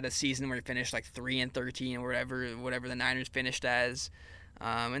had a season where he finished 3-13 or whatever the Niners finished as,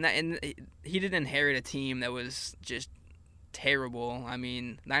 and he didn't inherit a team that was just terrible. I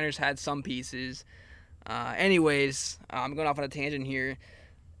mean, Niners had some pieces. Anyways, I'm going off on a tangent here.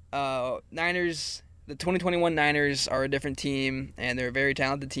 The 2021 Niners are a different team, and they're a very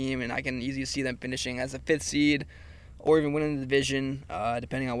talented team, and I can easily see them finishing as a 5th seed or even winning the division,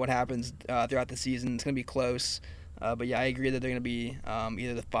 depending on what happens throughout the season. It's going to be close. But yeah, I agree that they're going to be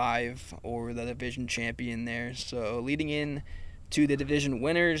either the 5 or the division champion there. So leading in to the division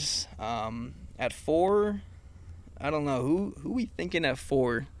winners at 4, I don't know. Who we thinking at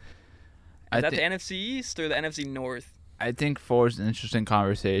 4? Is that the NFC East or the NFC North? I think 4 is an interesting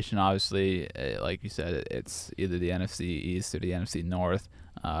conversation. Obviously, like you said, it's either the NFC East or the NFC North,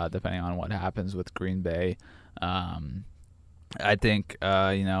 depending on what happens with Green Bay. I think,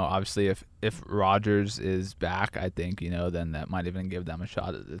 obviously if Rodgers is back, I think, then that might even give them a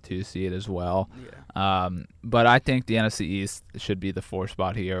shot at the 2 seed as well. Yeah. But I think the NFC East should be the 4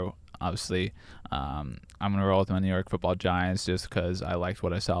 spot here. Obviously, I'm going to roll with my New York Football Giants just because I liked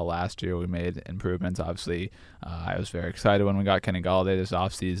what I saw last year. We made improvements. Obviously, I was very excited when we got Kenny Galladay this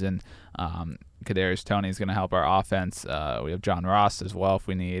offseason. Kadarius Toney is going to help our offense. We have John Ross as well if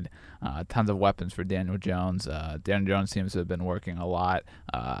we need. Tons of weapons for Daniel Jones. Daniel Jones seems to have been working a lot.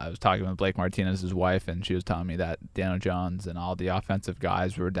 I was talking with Blake Martinez's wife, and she was telling me that Daniel Jones and all the offensive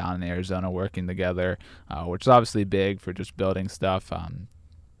guys were down in Arizona working together, which is obviously big for just building stuff.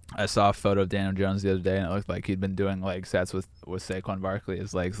 I saw a photo of Daniel Jones the other day, and it looked like he'd been doing leg sets with Saquon Barkley.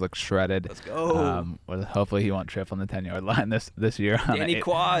 His legs look shredded. Let's go. Hopefully he won't trip on the 10-yard line this year. Danny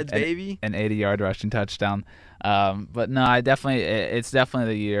Quads, baby. An 80-yard rushing touchdown. But no, it's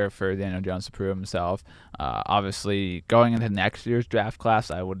definitely the year for Daniel Jones to prove himself. Obviously, going into next year's draft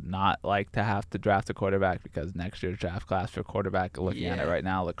class, I would not like to have to draft a quarterback because next year's draft class for quarterback, looking at it right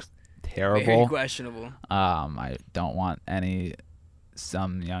now, looks terrible. Very questionable. I don't want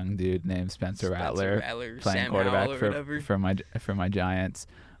some young dude named Spencer Rattler playing Sam quarterback Howell for my Giants.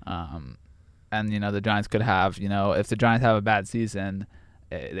 And, the Giants could have, if the Giants have a bad season,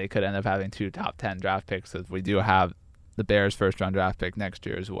 they could end up having 2 top 10 draft picks, because we do have the Bears' first-round draft pick next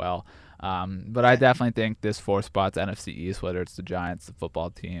year as well. But I definitely think this 4th spot's NFC East, whether it's the Giants, the football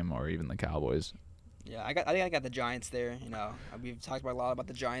team, or even the Cowboys. Yeah, I think I got the Giants there. We've talked a lot about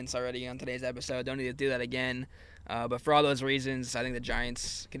the Giants already on today's episode. Don't need to do that again. But for all those reasons, I think the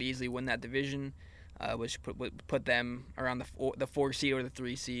Giants could easily win that division, which would put them around the 4 seed or the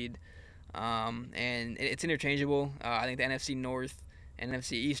 3 seed. And it's interchangeable. I think the NFC North and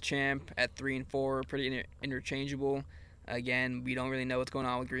NFC East champ at 3 and 4 are pretty interchangeable. Again, we don't really know what's going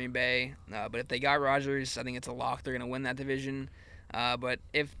on with Green Bay. But if they got Rodgers, I think it's a lock. They're going to win that division. But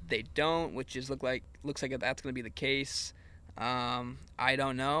if they don't, which looks like that's going to be the case, I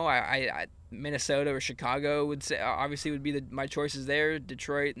don't know. I Minnesota or Chicago would be my choices there.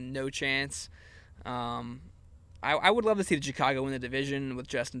 Detroit, no chance. I would love to see the Chicago win the division with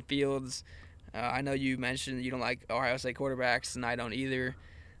Justin Fields. I know you mentioned you don't like Ohio State quarterbacks, and I don't either.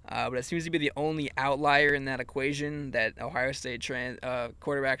 But it seems to be the only outlier in that equation that Ohio State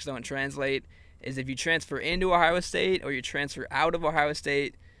quarterbacks don't translate. Is if you transfer into Ohio State or you transfer out of Ohio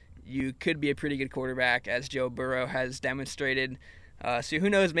State, you could be a pretty good quarterback, as Joe Burrow has demonstrated. So who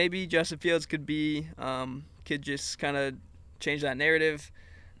knows? Maybe Justin Fields could just kind of change that narrative,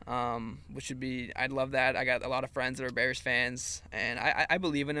 which would be, I'd love that. I got a lot of friends that are Bears fans, and I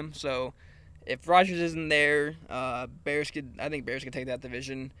believe in him. So if Rodgers isn't there, I think Bears could take that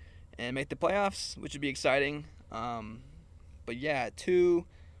division and make the playoffs, which would be exciting. But yeah,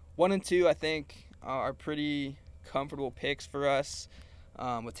 1 and 2, I think, are pretty comfortable picks for us,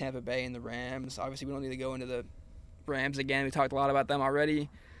 with Tampa Bay and the Rams. Obviously, we don't need to go into the Rams again. We talked a lot about them already.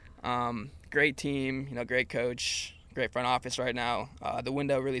 Great team, great coach, great front office right now. The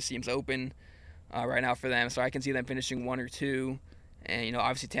window really seems open right now for them, so I can see them finishing 1 or 2. And,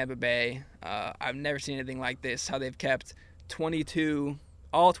 obviously Tampa Bay, I've never seen anything like this, how they've kept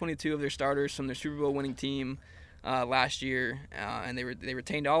all 22 of their starters from their Super Bowl winning team last year, and they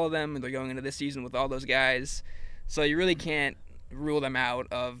retained all of them, and they're going into this season with all those guys. So you really can't rule them out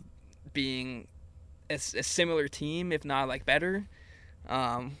of being a similar team, if not better,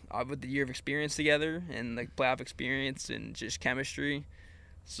 with the year of experience together and playoff experience and just chemistry.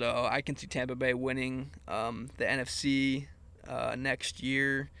 So I can see Tampa Bay winning the NFC next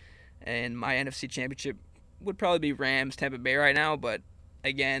year, and my NFC championship would probably be Rams Tampa Bay right now, but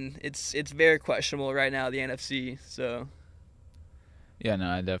again, it's very questionable right now, the NFC. So yeah, no,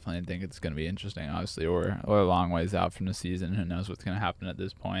 I definitely think it's going to be interesting. Obviously, we're a long ways out from the season. Who knows what's going to happen at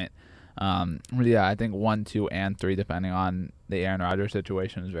this point? But yeah, I think 1, 2, and 3, depending on the Aaron Rodgers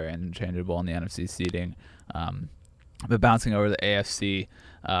situation, is very interchangeable in the NFC seeding. But bouncing over the AFC,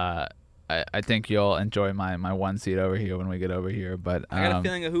 I think you'll enjoy my 1 seed over here when we get over here. But I got a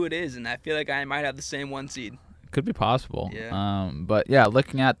feeling of who it is, and I feel like I might have the same 1 seed. Could be possible. Yeah. But yeah,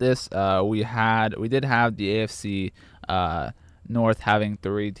 looking at this, we did have the AFC North having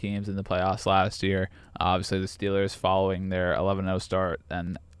 3 teams in the playoffs last year. Obviously, the Steelers, following their 11-0 start,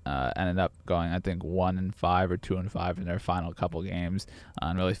 and ended up going, I think, 1-5 or 2-5 in their final couple games,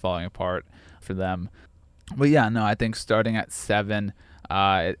 and really falling apart for them. But yeah, no, I think starting at 7,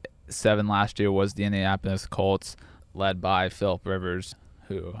 7 last year was the Indianapolis Colts, led by Philip Rivers,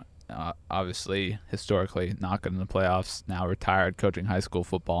 who obviously historically not good in the playoffs, now retired, coaching high school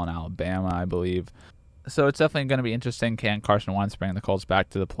football in Alabama, I believe. So it's definitely going to be interesting. Can Carson Wentz bring the Colts back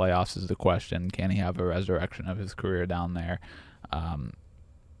to the playoffs is the question. Can he have a resurrection of his career down there?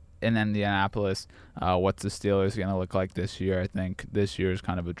 In Indianapolis, what's the Steelers going to look like this year? I think this year is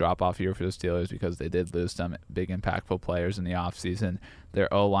kind of a drop-off year for the Steelers because they did lose some big impactful players in the offseason.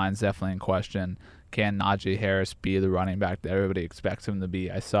 Their O-line's definitely in question. Can Najee Harris be the running back that everybody expects him to be?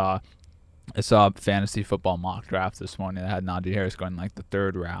 I saw a fantasy football mock draft this morning that had Najee Harris going the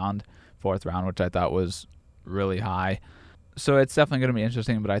 3rd round, 4th round, which I thought was really high. So it's definitely going to be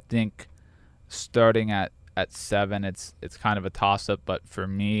interesting, but I think starting at 7, it's kind of a toss-up. But for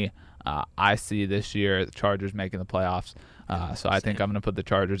me, I see this year the Chargers making the playoffs. So I think I'm going to put the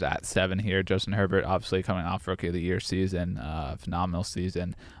Chargers at 7 here. Justin Herbert, obviously coming off Rookie of the Year season, phenomenal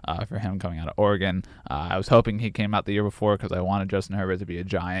season for him coming out of Oregon. I was hoping he came out the year before because I wanted Justin Herbert to be a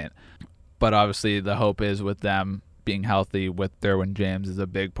Giant. But obviously the hope is with them being healthy, with Derwin James is a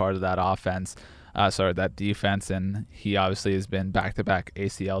big part of that offense. That defense, and he obviously has been back-to-back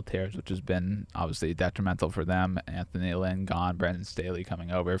ACL tears, which has been obviously detrimental for them. Anthony Lynn gone, Brandon Staley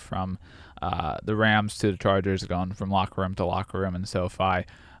coming over from the Rams to the Chargers, going from locker room to locker room in SoFi.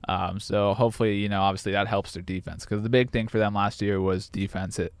 So hopefully, obviously that helps their defense, because the big thing for them last year was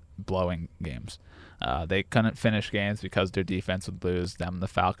defense blowing games. They couldn't finish games because their defense would lose. Them and the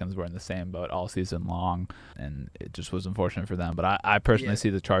Falcons were in the same boat all season long, and it just was unfortunate for them. But I personally see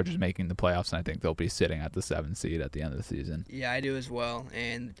the Chargers making the playoffs, and I think they'll be sitting at the 7th seed at the end of the season. Yeah, I do as well.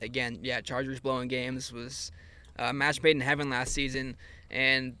 And again, Chargers blowing games was a match made in heaven last season,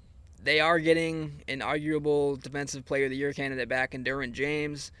 and they are getting an arguable Defensive Player of the Year candidate back in Derwin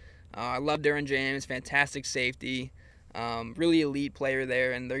James. I love Derwin James, fantastic safety. Really elite player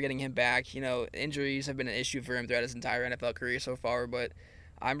there, and they're getting him back. Injuries have been an issue for him throughout his entire NFL career so far, but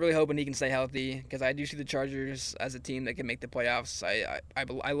I'm really hoping he can stay healthy because I do see the Chargers as a team that can make the playoffs.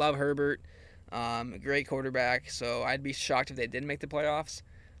 I love Herbert, great quarterback, so I'd be shocked if they didn't make the playoffs.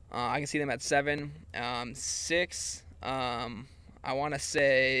 I can see them at 7. 6, I want to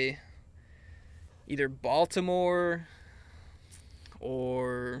say either Baltimore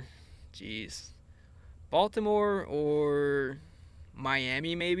or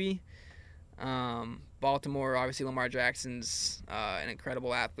Miami maybe. Baltimore, obviously Lamar Jackson's an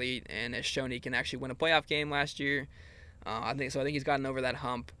incredible athlete and has shown he can actually win a playoff game last year. I think he's gotten over that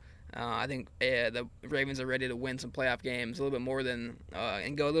hump. I think the Ravens are ready to win some playoff games a little bit more than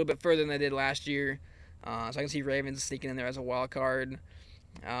and go a little bit further than they did last year. So I can see Ravens sneaking in there as a wild card.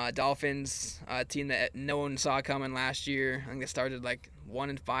 Dolphins, a team that no one saw coming last year. I think they started like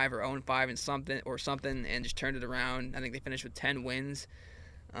 1-5 or 0-5 and something, and just turned it around. I think they finished with 10 wins.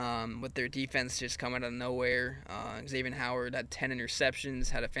 With their defense just coming out of nowhere. Xavier Howard had 10 interceptions,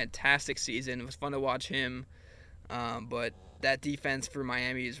 had a fantastic season. It was fun to watch him. But that defense for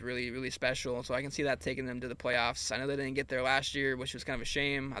Miami is really, really special. So I can see that taking them to the playoffs. I know they didn't get there last year, which was kind of a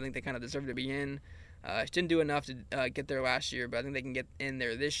shame. I think they kind of deserved to be in. Didn't do enough to get there last year, but I think they can get in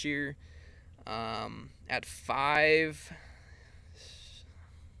there this year. At 5,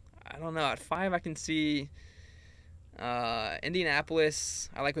 I don't know. At 5, I can see Indianapolis.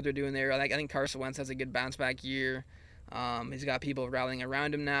 I like what they're doing there. I think Carson Wentz has a good bounce back year. He's got people rallying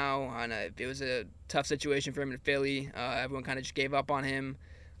around him now. It was a tough situation for him in Philly. Everyone kind of just gave up on him.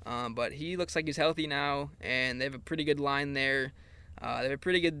 But he looks like he's healthy now, and they have a pretty good line there. They have a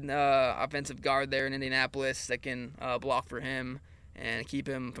pretty good offensive guard there in Indianapolis that can block for him and keep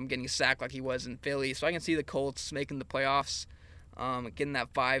him from getting sacked like he was in Philly. So I can see the Colts making the playoffs, getting that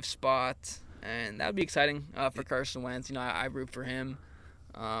 5 spot, and that would be exciting for Carson Wentz. I root for him.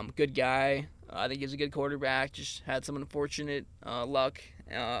 Good guy. I think he's a good quarterback. Just had some unfortunate luck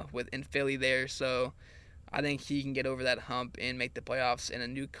in Philly there. So I think he can get over that hump and make the playoffs in a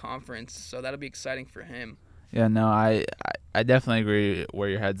new conference. So that'll be exciting for him. Yeah, no, I definitely agree where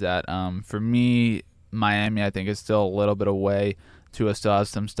your head's at. For me, Miami, I think, is still a little bit away. Tua still has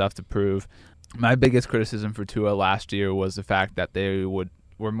some stuff to prove. My biggest criticism for Tua last year was the fact that they were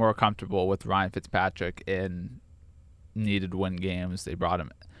more comfortable with Ryan Fitzpatrick and needed win games. They brought him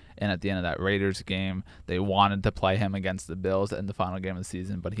in at the end of that Raiders game. They wanted to play him against the Bills in the final game of the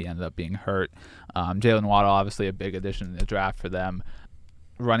season, but he ended up being hurt. Jalen Waddle, obviously a big addition in the draft for them.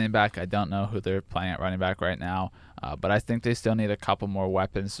 Running back, I don't know who they're playing at running back right now, but I think they still need a couple more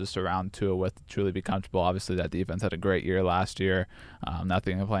weapons to surround Tua with to truly be comfortable. Obviously, that defense had a great year last year.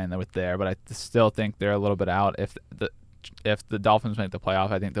 Nothing to play with there, but I still think they're a little bit out. If the Dolphins make the playoff,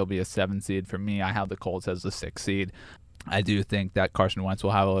 I think they'll be a 7 seed. For me, I have the Colts as the 6 seed. I do think that Carson Wentz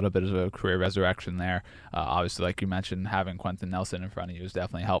will have a little bit of a career resurrection there. Obviously, like you mentioned, having Quentin Nelson in front of you is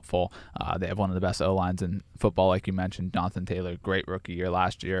definitely helpful. They have one of the best O-lines in football, like you mentioned. Jonathan Taylor, great rookie year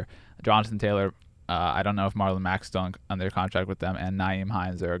last year. Jonathan Taylor, I don't know if Marlon Mack's still under contract with them, and Nyheim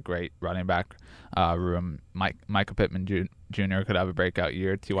Hines are a great running back room. Michael Pittman Jr. could have a breakout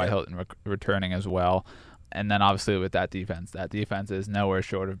year. T.Y. Hilton returning as well. And then obviously with that defense is nowhere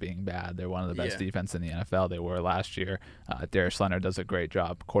short of being bad. They're one of the best defense in the NFL. They were last year. Darius Leonard does a great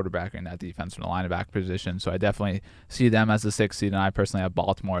job quarterbacking that defense from the linebacker position. So I definitely see them as the 6 seed, and I personally have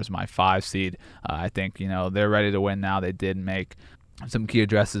Baltimore as my 5 seed. I think they're ready to win now. They did make some key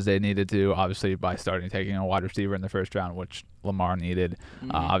addresses they needed to, obviously by taking a wide receiver in the first round, which Lamar needed.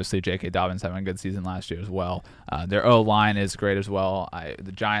 Obviously, J.K. Dobbins having a good season last year as well. Their O-line is great as well.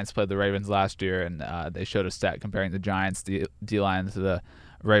 The Giants played the Ravens last year, and they showed a stat comparing the Giants D-line to the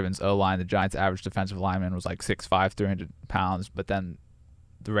Ravens O-line. The Giants' average defensive lineman was like 6'5", 300 pounds, but then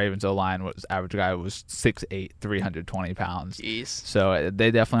the Ravens O-line average guy was 6'8", 320 pounds. Jeez. So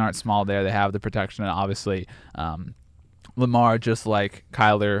they definitely aren't small there. They have the protection, and obviously Lamar, just like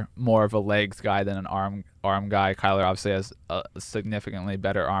Kyler, more of a legs guy than an arm guy. Kyler obviously has a significantly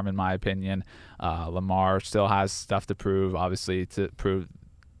better arm in my opinion. Lamar still has stuff to prove, obviously, to prove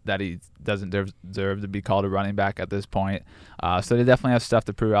that he doesn't deserve to be called a running back at this point. So they definitely have stuff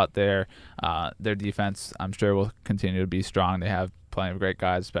to prove out there. Their defense, I'm sure, will continue to be strong. They have plenty of great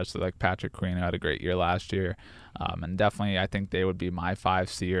guys, especially like Patrick Queen, who had a great year last year. And definitely I think they would be my 5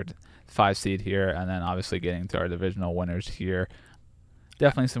 seed here. And then obviously getting to our divisional winners here.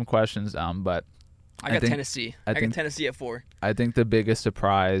 Definitely some questions, but I got Tennessee. I got Tennessee at 4. I think the biggest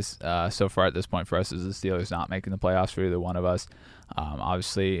surprise so far at this point for us is the Steelers not making the playoffs for either one of us.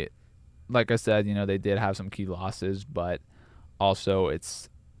 Obviously, like I said, they did have some key losses, but also it's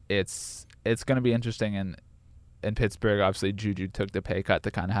going to be interesting in Pittsburgh. Obviously, Juju took the pay cut to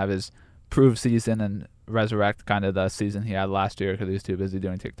kind of have his prove season and resurrect kind of the season he had last year because he was too busy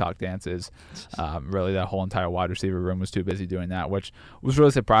doing TikTok dances. Really, that whole entire wide receiver room was too busy doing that, which was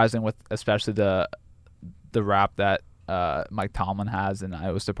really surprising with especially the rap that Mike Tomlin has, and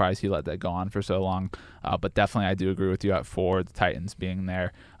I was surprised he let that go on for so long. But definitely I do agree with you at 4, the Titans being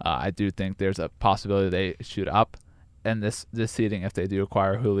there. I do think there's a possibility they shoot up in this seeding if they do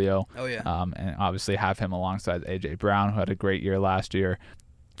acquire Julio. Oh, yeah. And obviously have him alongside A.J. Brown, who had a great year last year.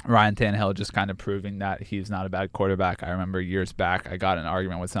 Ryan Tannehill just kind of proving that he's not a bad quarterback. I remember years back I got in an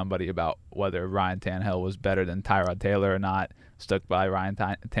argument with somebody about whether Ryan Tannehill was better than Tyrod Taylor or not. Stuck by Ryan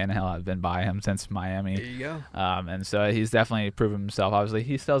Tannehill. I've been by him since Miami. There you go. And so he's definitely proven himself. Obviously,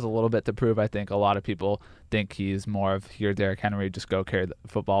 he still has a little bit to prove. I think a lot of people think he's more of here, Derrick Henry, just go carry the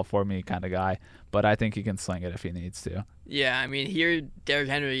football for me kind of guy. But I think he can sling it if he needs to. Yeah, I mean, here, Derrick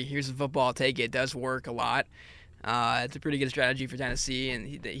Henry, here's the football, take it. It does work a lot. It's a pretty good strategy for Tennessee,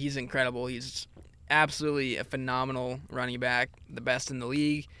 and he's incredible. He's absolutely a phenomenal running back, the best in the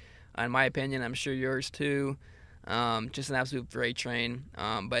league, in my opinion. I'm sure yours too. Just an absolute freight train.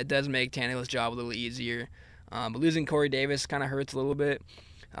 But it does make Tannehill's job a little easier. But losing Corey Davis kind of hurts a little bit.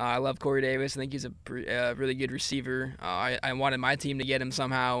 I love Corey Davis. I think he's a really good receiver. I wanted my team to get him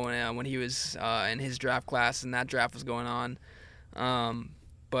somehow when he was in his draft class and that draft was going on.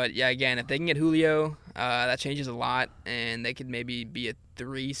 But, yeah, again, if they can get Julio, that changes a lot, and they could maybe be a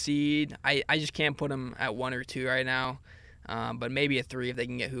 3 seed. I just can't put them at 1 or 2 right now, but maybe a 3 if they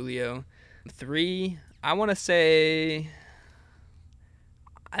can get Julio. 3, I want to say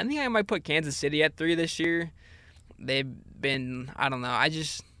 – I think I might put Kansas City at 3 this year. They've been – I don't know.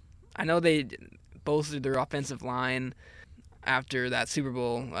 I know they bolstered their offensive line after that Super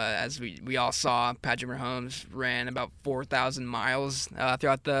Bowl, as we all saw. Patrick Mahomes ran about 4,000 miles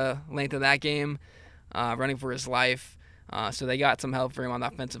throughout the length of that game, running for his life. So they got some help for him on the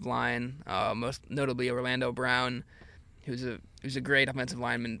offensive line, most notably Orlando Brown, who's a great offensive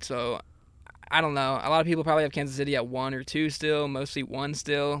lineman. So I don't know. A lot of people probably have Kansas City at 1 or 2 still, mostly 1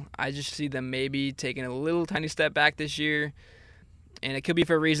 still. I just see them maybe taking a little tiny step back this year. And it could be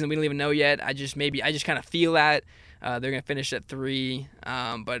for a reason we don't even know yet. I just kind of feel that. They're going to finish at 3,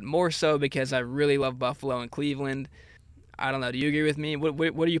 but more so because I really love Buffalo and Cleveland. I don't know. Do you agree with me?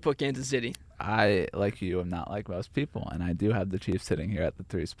 What do you put Kansas City? I, like you, am not like most people, and I do have the Chiefs sitting here at the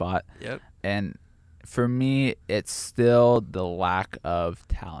 3 spot. Yep. And for me, it's still the lack of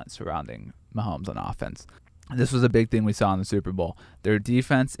talent surrounding Mahomes on offense. This was a big thing we saw in the Super Bowl. Their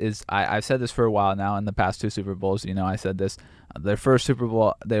defense is, I've said this for a while now in the past 2 Super Bowls. I said this. Their first Super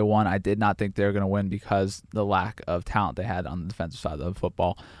Bowl they won, I did not think they were going to win because the lack of talent they had on the defensive side of the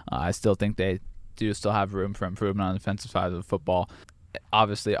football. I still think they do still have room for improvement on the defensive side of the football.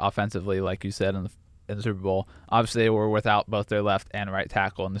 Obviously, offensively, like you said in the Super Bowl, obviously they were without both their left and right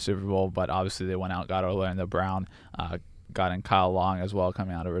tackle in the Super Bowl, but obviously they went out and got Orlando Brown, got in Kyle Long as well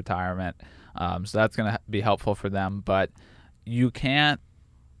coming out of retirement. So that's going to be helpful for them. But you can't,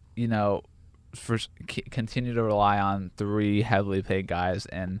 continue to rely on 3 heavily paid guys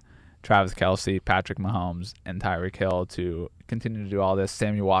and Travis Kelce, Patrick Mahomes, and Tyreek Hill to continue to do all this.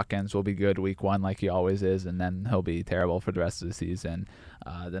 Sammy Watkins will be good week 1 like he always is, and then he'll be terrible for the rest of the season.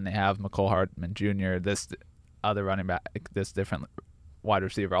 Then they have McCole Hardman Jr., this other running back, this different wide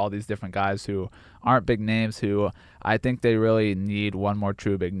receiver, all these different guys who aren't big names, who I think they really need one more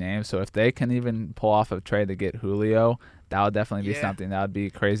true big name. So if they can even pull off a trade to get Julio, that would definitely be something. That would be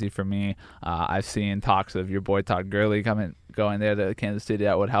crazy for me. I've seen talks of your boy Todd Gurley going there to Kansas City.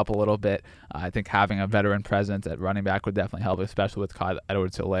 That would help a little bit. I think having a veteran presence at running back would definitely help, especially with Clyde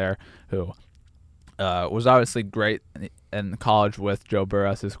Edwards-Helaire, who was obviously great in college with Joe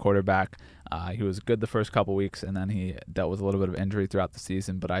Burrow as his quarterback. He was good the first couple weeks, and then he dealt with a little bit of injury throughout the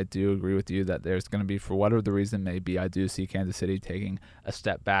season. But I do agree with you that there's going to be, for whatever the reason may be, I do see Kansas City taking a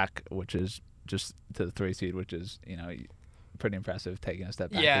step back, which is just to the 3 seed, which is, pretty impressive, taking a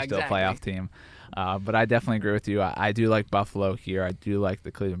step back. Yeah, They're still a playoff team. But I definitely agree with you. I do like Buffalo here. I do like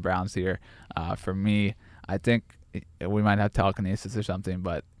the Cleveland Browns here. For me, I think we might have telekinesis or something,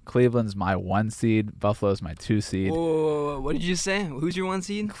 but Cleveland's my 1 seed. Buffalo's my 2 seed. Whoa, what did you say? Who's your 1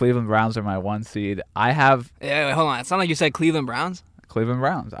 seed? Cleveland Browns are my 1 seed. I have Yeah, hold on. It sounded like you said Cleveland Browns. Cleveland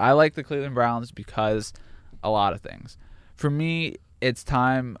Browns. I like the Cleveland Browns because a lot of things. For me, it's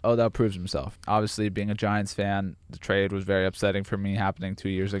time Odell proves himself. Obviously, being a Giants fan, the trade was very upsetting for me, happening 2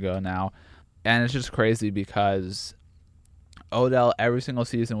 years ago now. And it's just crazy because Odell, every single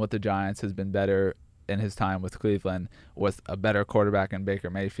season with the Giants, has been better in his time with Cleveland, with a better quarterback in Baker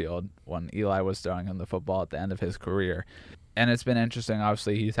Mayfield when Eli was throwing him the football at the end of his career. And it's been interesting.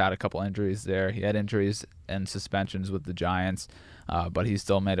 Obviously, he's had a couple injuries there. He had injuries and suspensions with the Giants, but he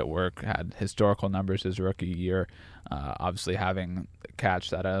still made it work, had historical numbers his rookie year, obviously having a catch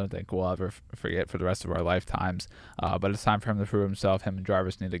that I don't think we'll ever forget for the rest of our lifetimes. But it's time for him to prove himself. Him and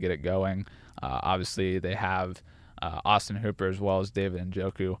Jarvis need to get it going. Obviously, they have Austin Hooper as well as David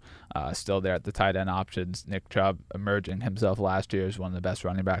Njoku still there at the tight end options. Nick Chubb emerging himself last year as one of the best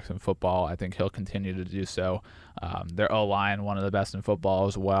running backs in football. I think he'll continue to do so. Their O-line, one of the best in football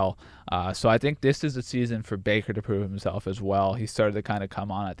as well. So I think this is a season for Baker to prove himself as well. He started to kind of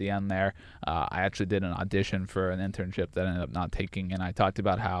come on at the end there. I actually did an audition for an internship that I ended up not taking, and I talked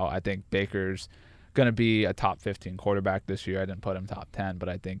about how I think Baker's going to be a top 15 quarterback this year. I didn't put him top 10, but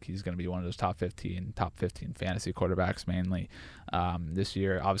I think he's going to be one of those top 15 fantasy quarterbacks mainly this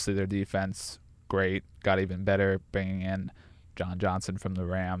year. Obviously, their defense, great, got even better, bringing in John Johnson from the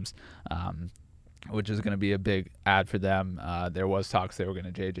Rams, which is going to be a big add for them. There was talks they were going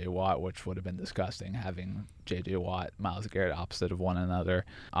to J.J. Watt, which would have been disgusting, having J.J. Watt, Myles Garrett opposite of one another.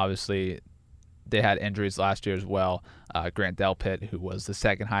 Obviously, they had injuries last year as well. Grant Delpit, who was the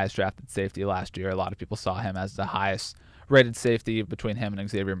second highest drafted safety last year. A lot of people saw him as the highest rated safety between him and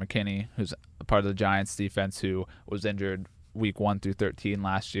Xavier McKinney, who's a part of the Giants defense, who was injured week 1 through 13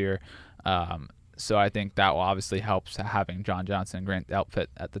 last year. So I think that will obviously help having John Johnson and Grant Delpit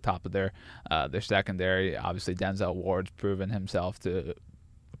at the top of their secondary. Obviously, Denzel Ward's proven himself to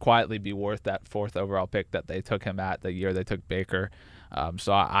quietly be worth that 4th overall pick that they took him at the year they took Baker.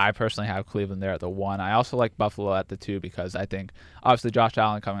 So I personally have Cleveland there at the 1. I also like Buffalo at the 2 because I think, obviously, Josh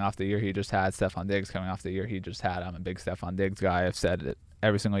Allen coming off the year he just had, Stephon Diggs coming off the year he just had. I'm a big Stephon Diggs guy. I've said it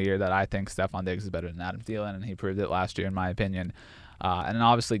every single year that I think Stephon Diggs is better than Adam Thielen, and he proved it last year in my opinion. And then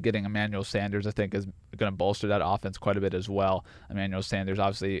obviously getting Emmanuel Sanders, I think, is going to bolster that offense quite a bit as well. Emmanuel Sanders,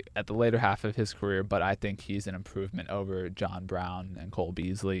 obviously, at the later half of his career, but I think he's an improvement over John Brown and Cole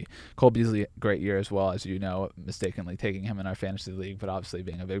Beasley. Cole Beasley, great year as well, as you know, mistakenly taking him in our fantasy league, but obviously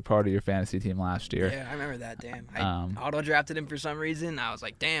being a big part of your fantasy team last year. Yeah, I remember that, damn. I auto-drafted him for some reason. I was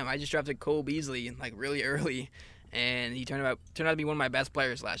like, damn, I just drafted Cole Beasley, like, really early. And he turned out to be one of my best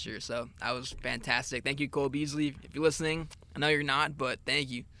players last year. So that was fantastic. Thank you, Cole Beasley. If you're listening, I know you're not, but thank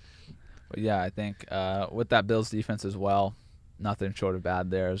you. But yeah, I think with that Bills defense as well, nothing short of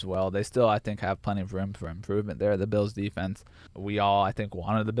bad there as well. They still, I think, have plenty of room for improvement there, the Bills defense. We all, I think,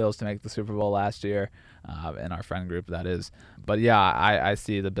 wanted the Bills to make the Super Bowl last year, in our friend group, that is. But yeah, I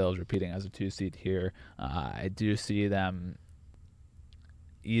see the Bills repeating as a 2 seed here. I do see them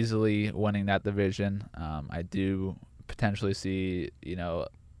easily winning that division. I do potentially see,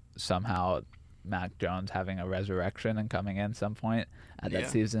 somehow Mac Jones having a resurrection and coming in some point at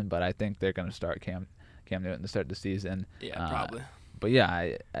that season, but I think they're going to start Cam Newton to start the season. Yeah, probably. But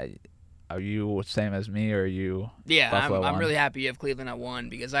yeah, are you same as me, or are you? Yeah, I'm really happy you have Cleveland at 1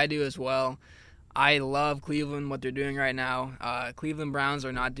 because I do as well. I love Cleveland, what they're doing right now. Cleveland Browns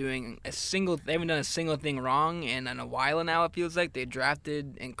are not doing they haven't done a single thing wrong, and in a while now it feels like they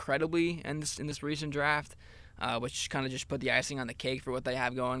drafted incredibly in this recent draft, which kind of just put the icing on the cake for what they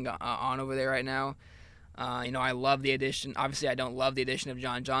have going on over there right now. I love the addition. Obviously, I don't love the addition of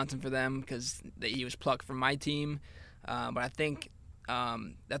John Johnson for them because he was plucked from my team, but I think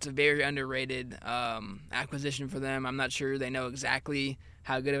that's a very underrated acquisition for them. I'm not sure they know exactly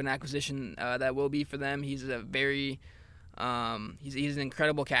how good of an acquisition that will be for them. He's a very he's an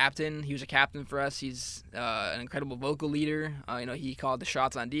incredible captain. He was a captain for us. He's an incredible vocal leader. He called the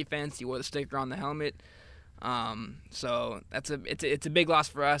shots on defense. He wore the sticker on the helmet. So it's a big loss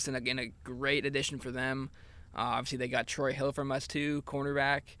for us, and again a great addition for them. Obviously they got Troy Hill from us too,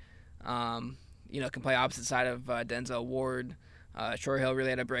 cornerback. Can play opposite side of Denzel Ward. Troy Hill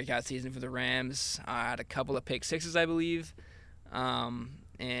really had a breakout season for the Rams. Had a couple of pick sixes, I believe. And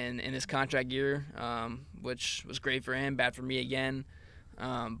in his contract year, which was great for him, bad for me again.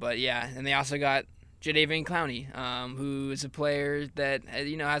 But yeah, and they also got Jadeveon Clowney, who is a player that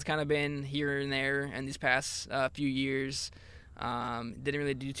has kind of been here and there in these past few years. Didn't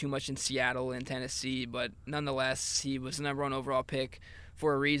really do too much in Seattle and Tennessee, but nonetheless, he was the #1 overall pick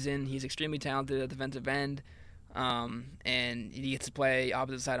for a reason. He's extremely talented at defensive end. And he gets to play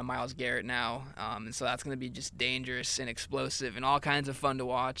opposite side of Myles Garrett now, and so that's going to be just dangerous and explosive and all kinds of fun to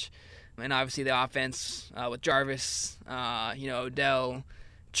watch. And obviously the offense with Jarvis, Odell,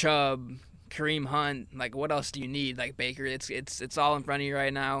 Chubb, Kareem Hunt, like what else do you need? Like Baker, it's all in front of you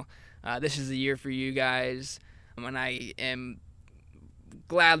right now. This is the year for you guys, and I am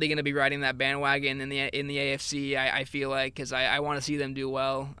gladly going to be riding that bandwagon in the AFC. I feel like, because I want to see them do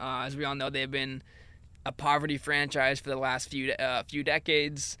well. As we all know, they've been a poverty franchise for the last few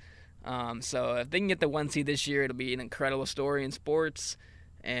decades. So if they can get the 1 seed this year, it'll be an incredible story in sports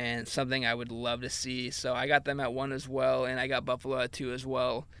and something I would love to see. So I got them at 1 as well, and I got Buffalo at 2 as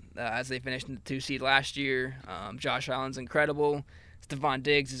well, as they finished in the 2 seed last year. Josh Allen's incredible. Stephon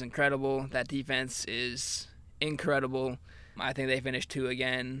Diggs is incredible. That defense is incredible. I think they finish 2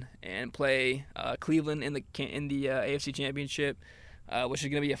 again and play Cleveland in the AFC Championship, which is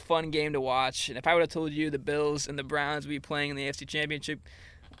going to be a fun game to watch. And if I would have told you the Bills and the Browns would be playing in the AFC Championship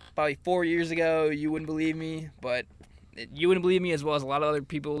probably 4 years ago, you wouldn't believe me. But you wouldn't believe me, as well as a lot of other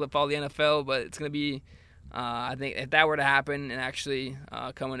people that follow the NFL. But it's going to be, I think, if that were to happen and actually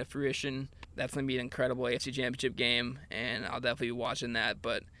come into fruition, that's going to be an incredible AFC Championship game, and I'll definitely be watching that.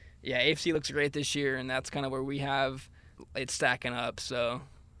 But yeah, AFC looks great this year, and that's kind of where we have it stacking up. So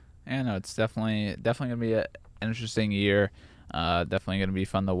yeah, no, it's definitely gonna be an interesting year. Definitely gonna be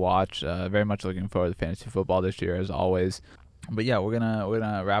fun to watch. Very much looking forward to fantasy football this year, as always. But yeah, we're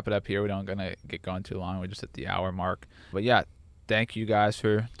gonna wrap it up here. We don't gonna get going too long. We're just at the hour mark. But yeah, thank you guys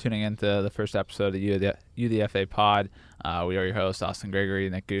for tuning into the first episode of UDFA Pod. We are your hosts, Austin Gregory,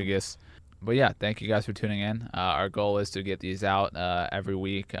 Nick Gugas. But yeah, thank you guys for tuning in. Our goal is to get these out every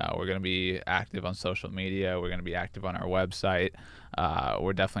week. We're going to be active on social media. We're going to be active on our website.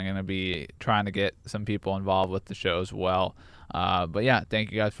 We're definitely going to be trying to get some people involved with the show as well. But yeah,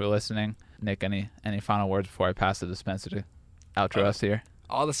 thank you guys for listening. Nick, any final words before I pass the dispenser to outro us here?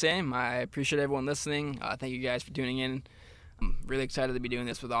 All the same, I appreciate everyone listening. Thank you guys for tuning in. I'm really excited to be doing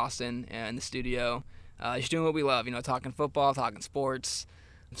this with Austin in the studio. Just doing what we love, talking football, talking sports.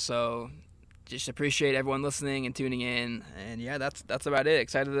 So just appreciate everyone listening and tuning in. And yeah, that's about it.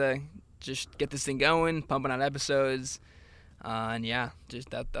 Excited to just get this thing going, pumping out episodes. And yeah, just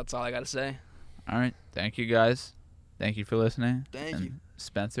that's all I got to say. All right. Thank you guys. Thank you for listening. Thank you.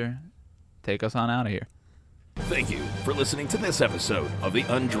 Spencer, take us on out of here. Thank you for listening to this episode of the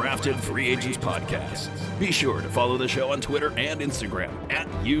Undrafted Free Agents Podcast. Be sure to follow the show on Twitter and Instagram at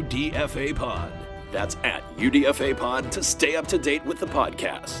UDFA Pod. That's at UDFA Pod to stay up to date with the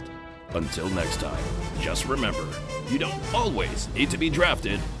podcast. Until next time, just remember, you don't always need to be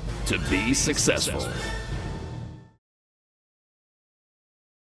drafted to be successful.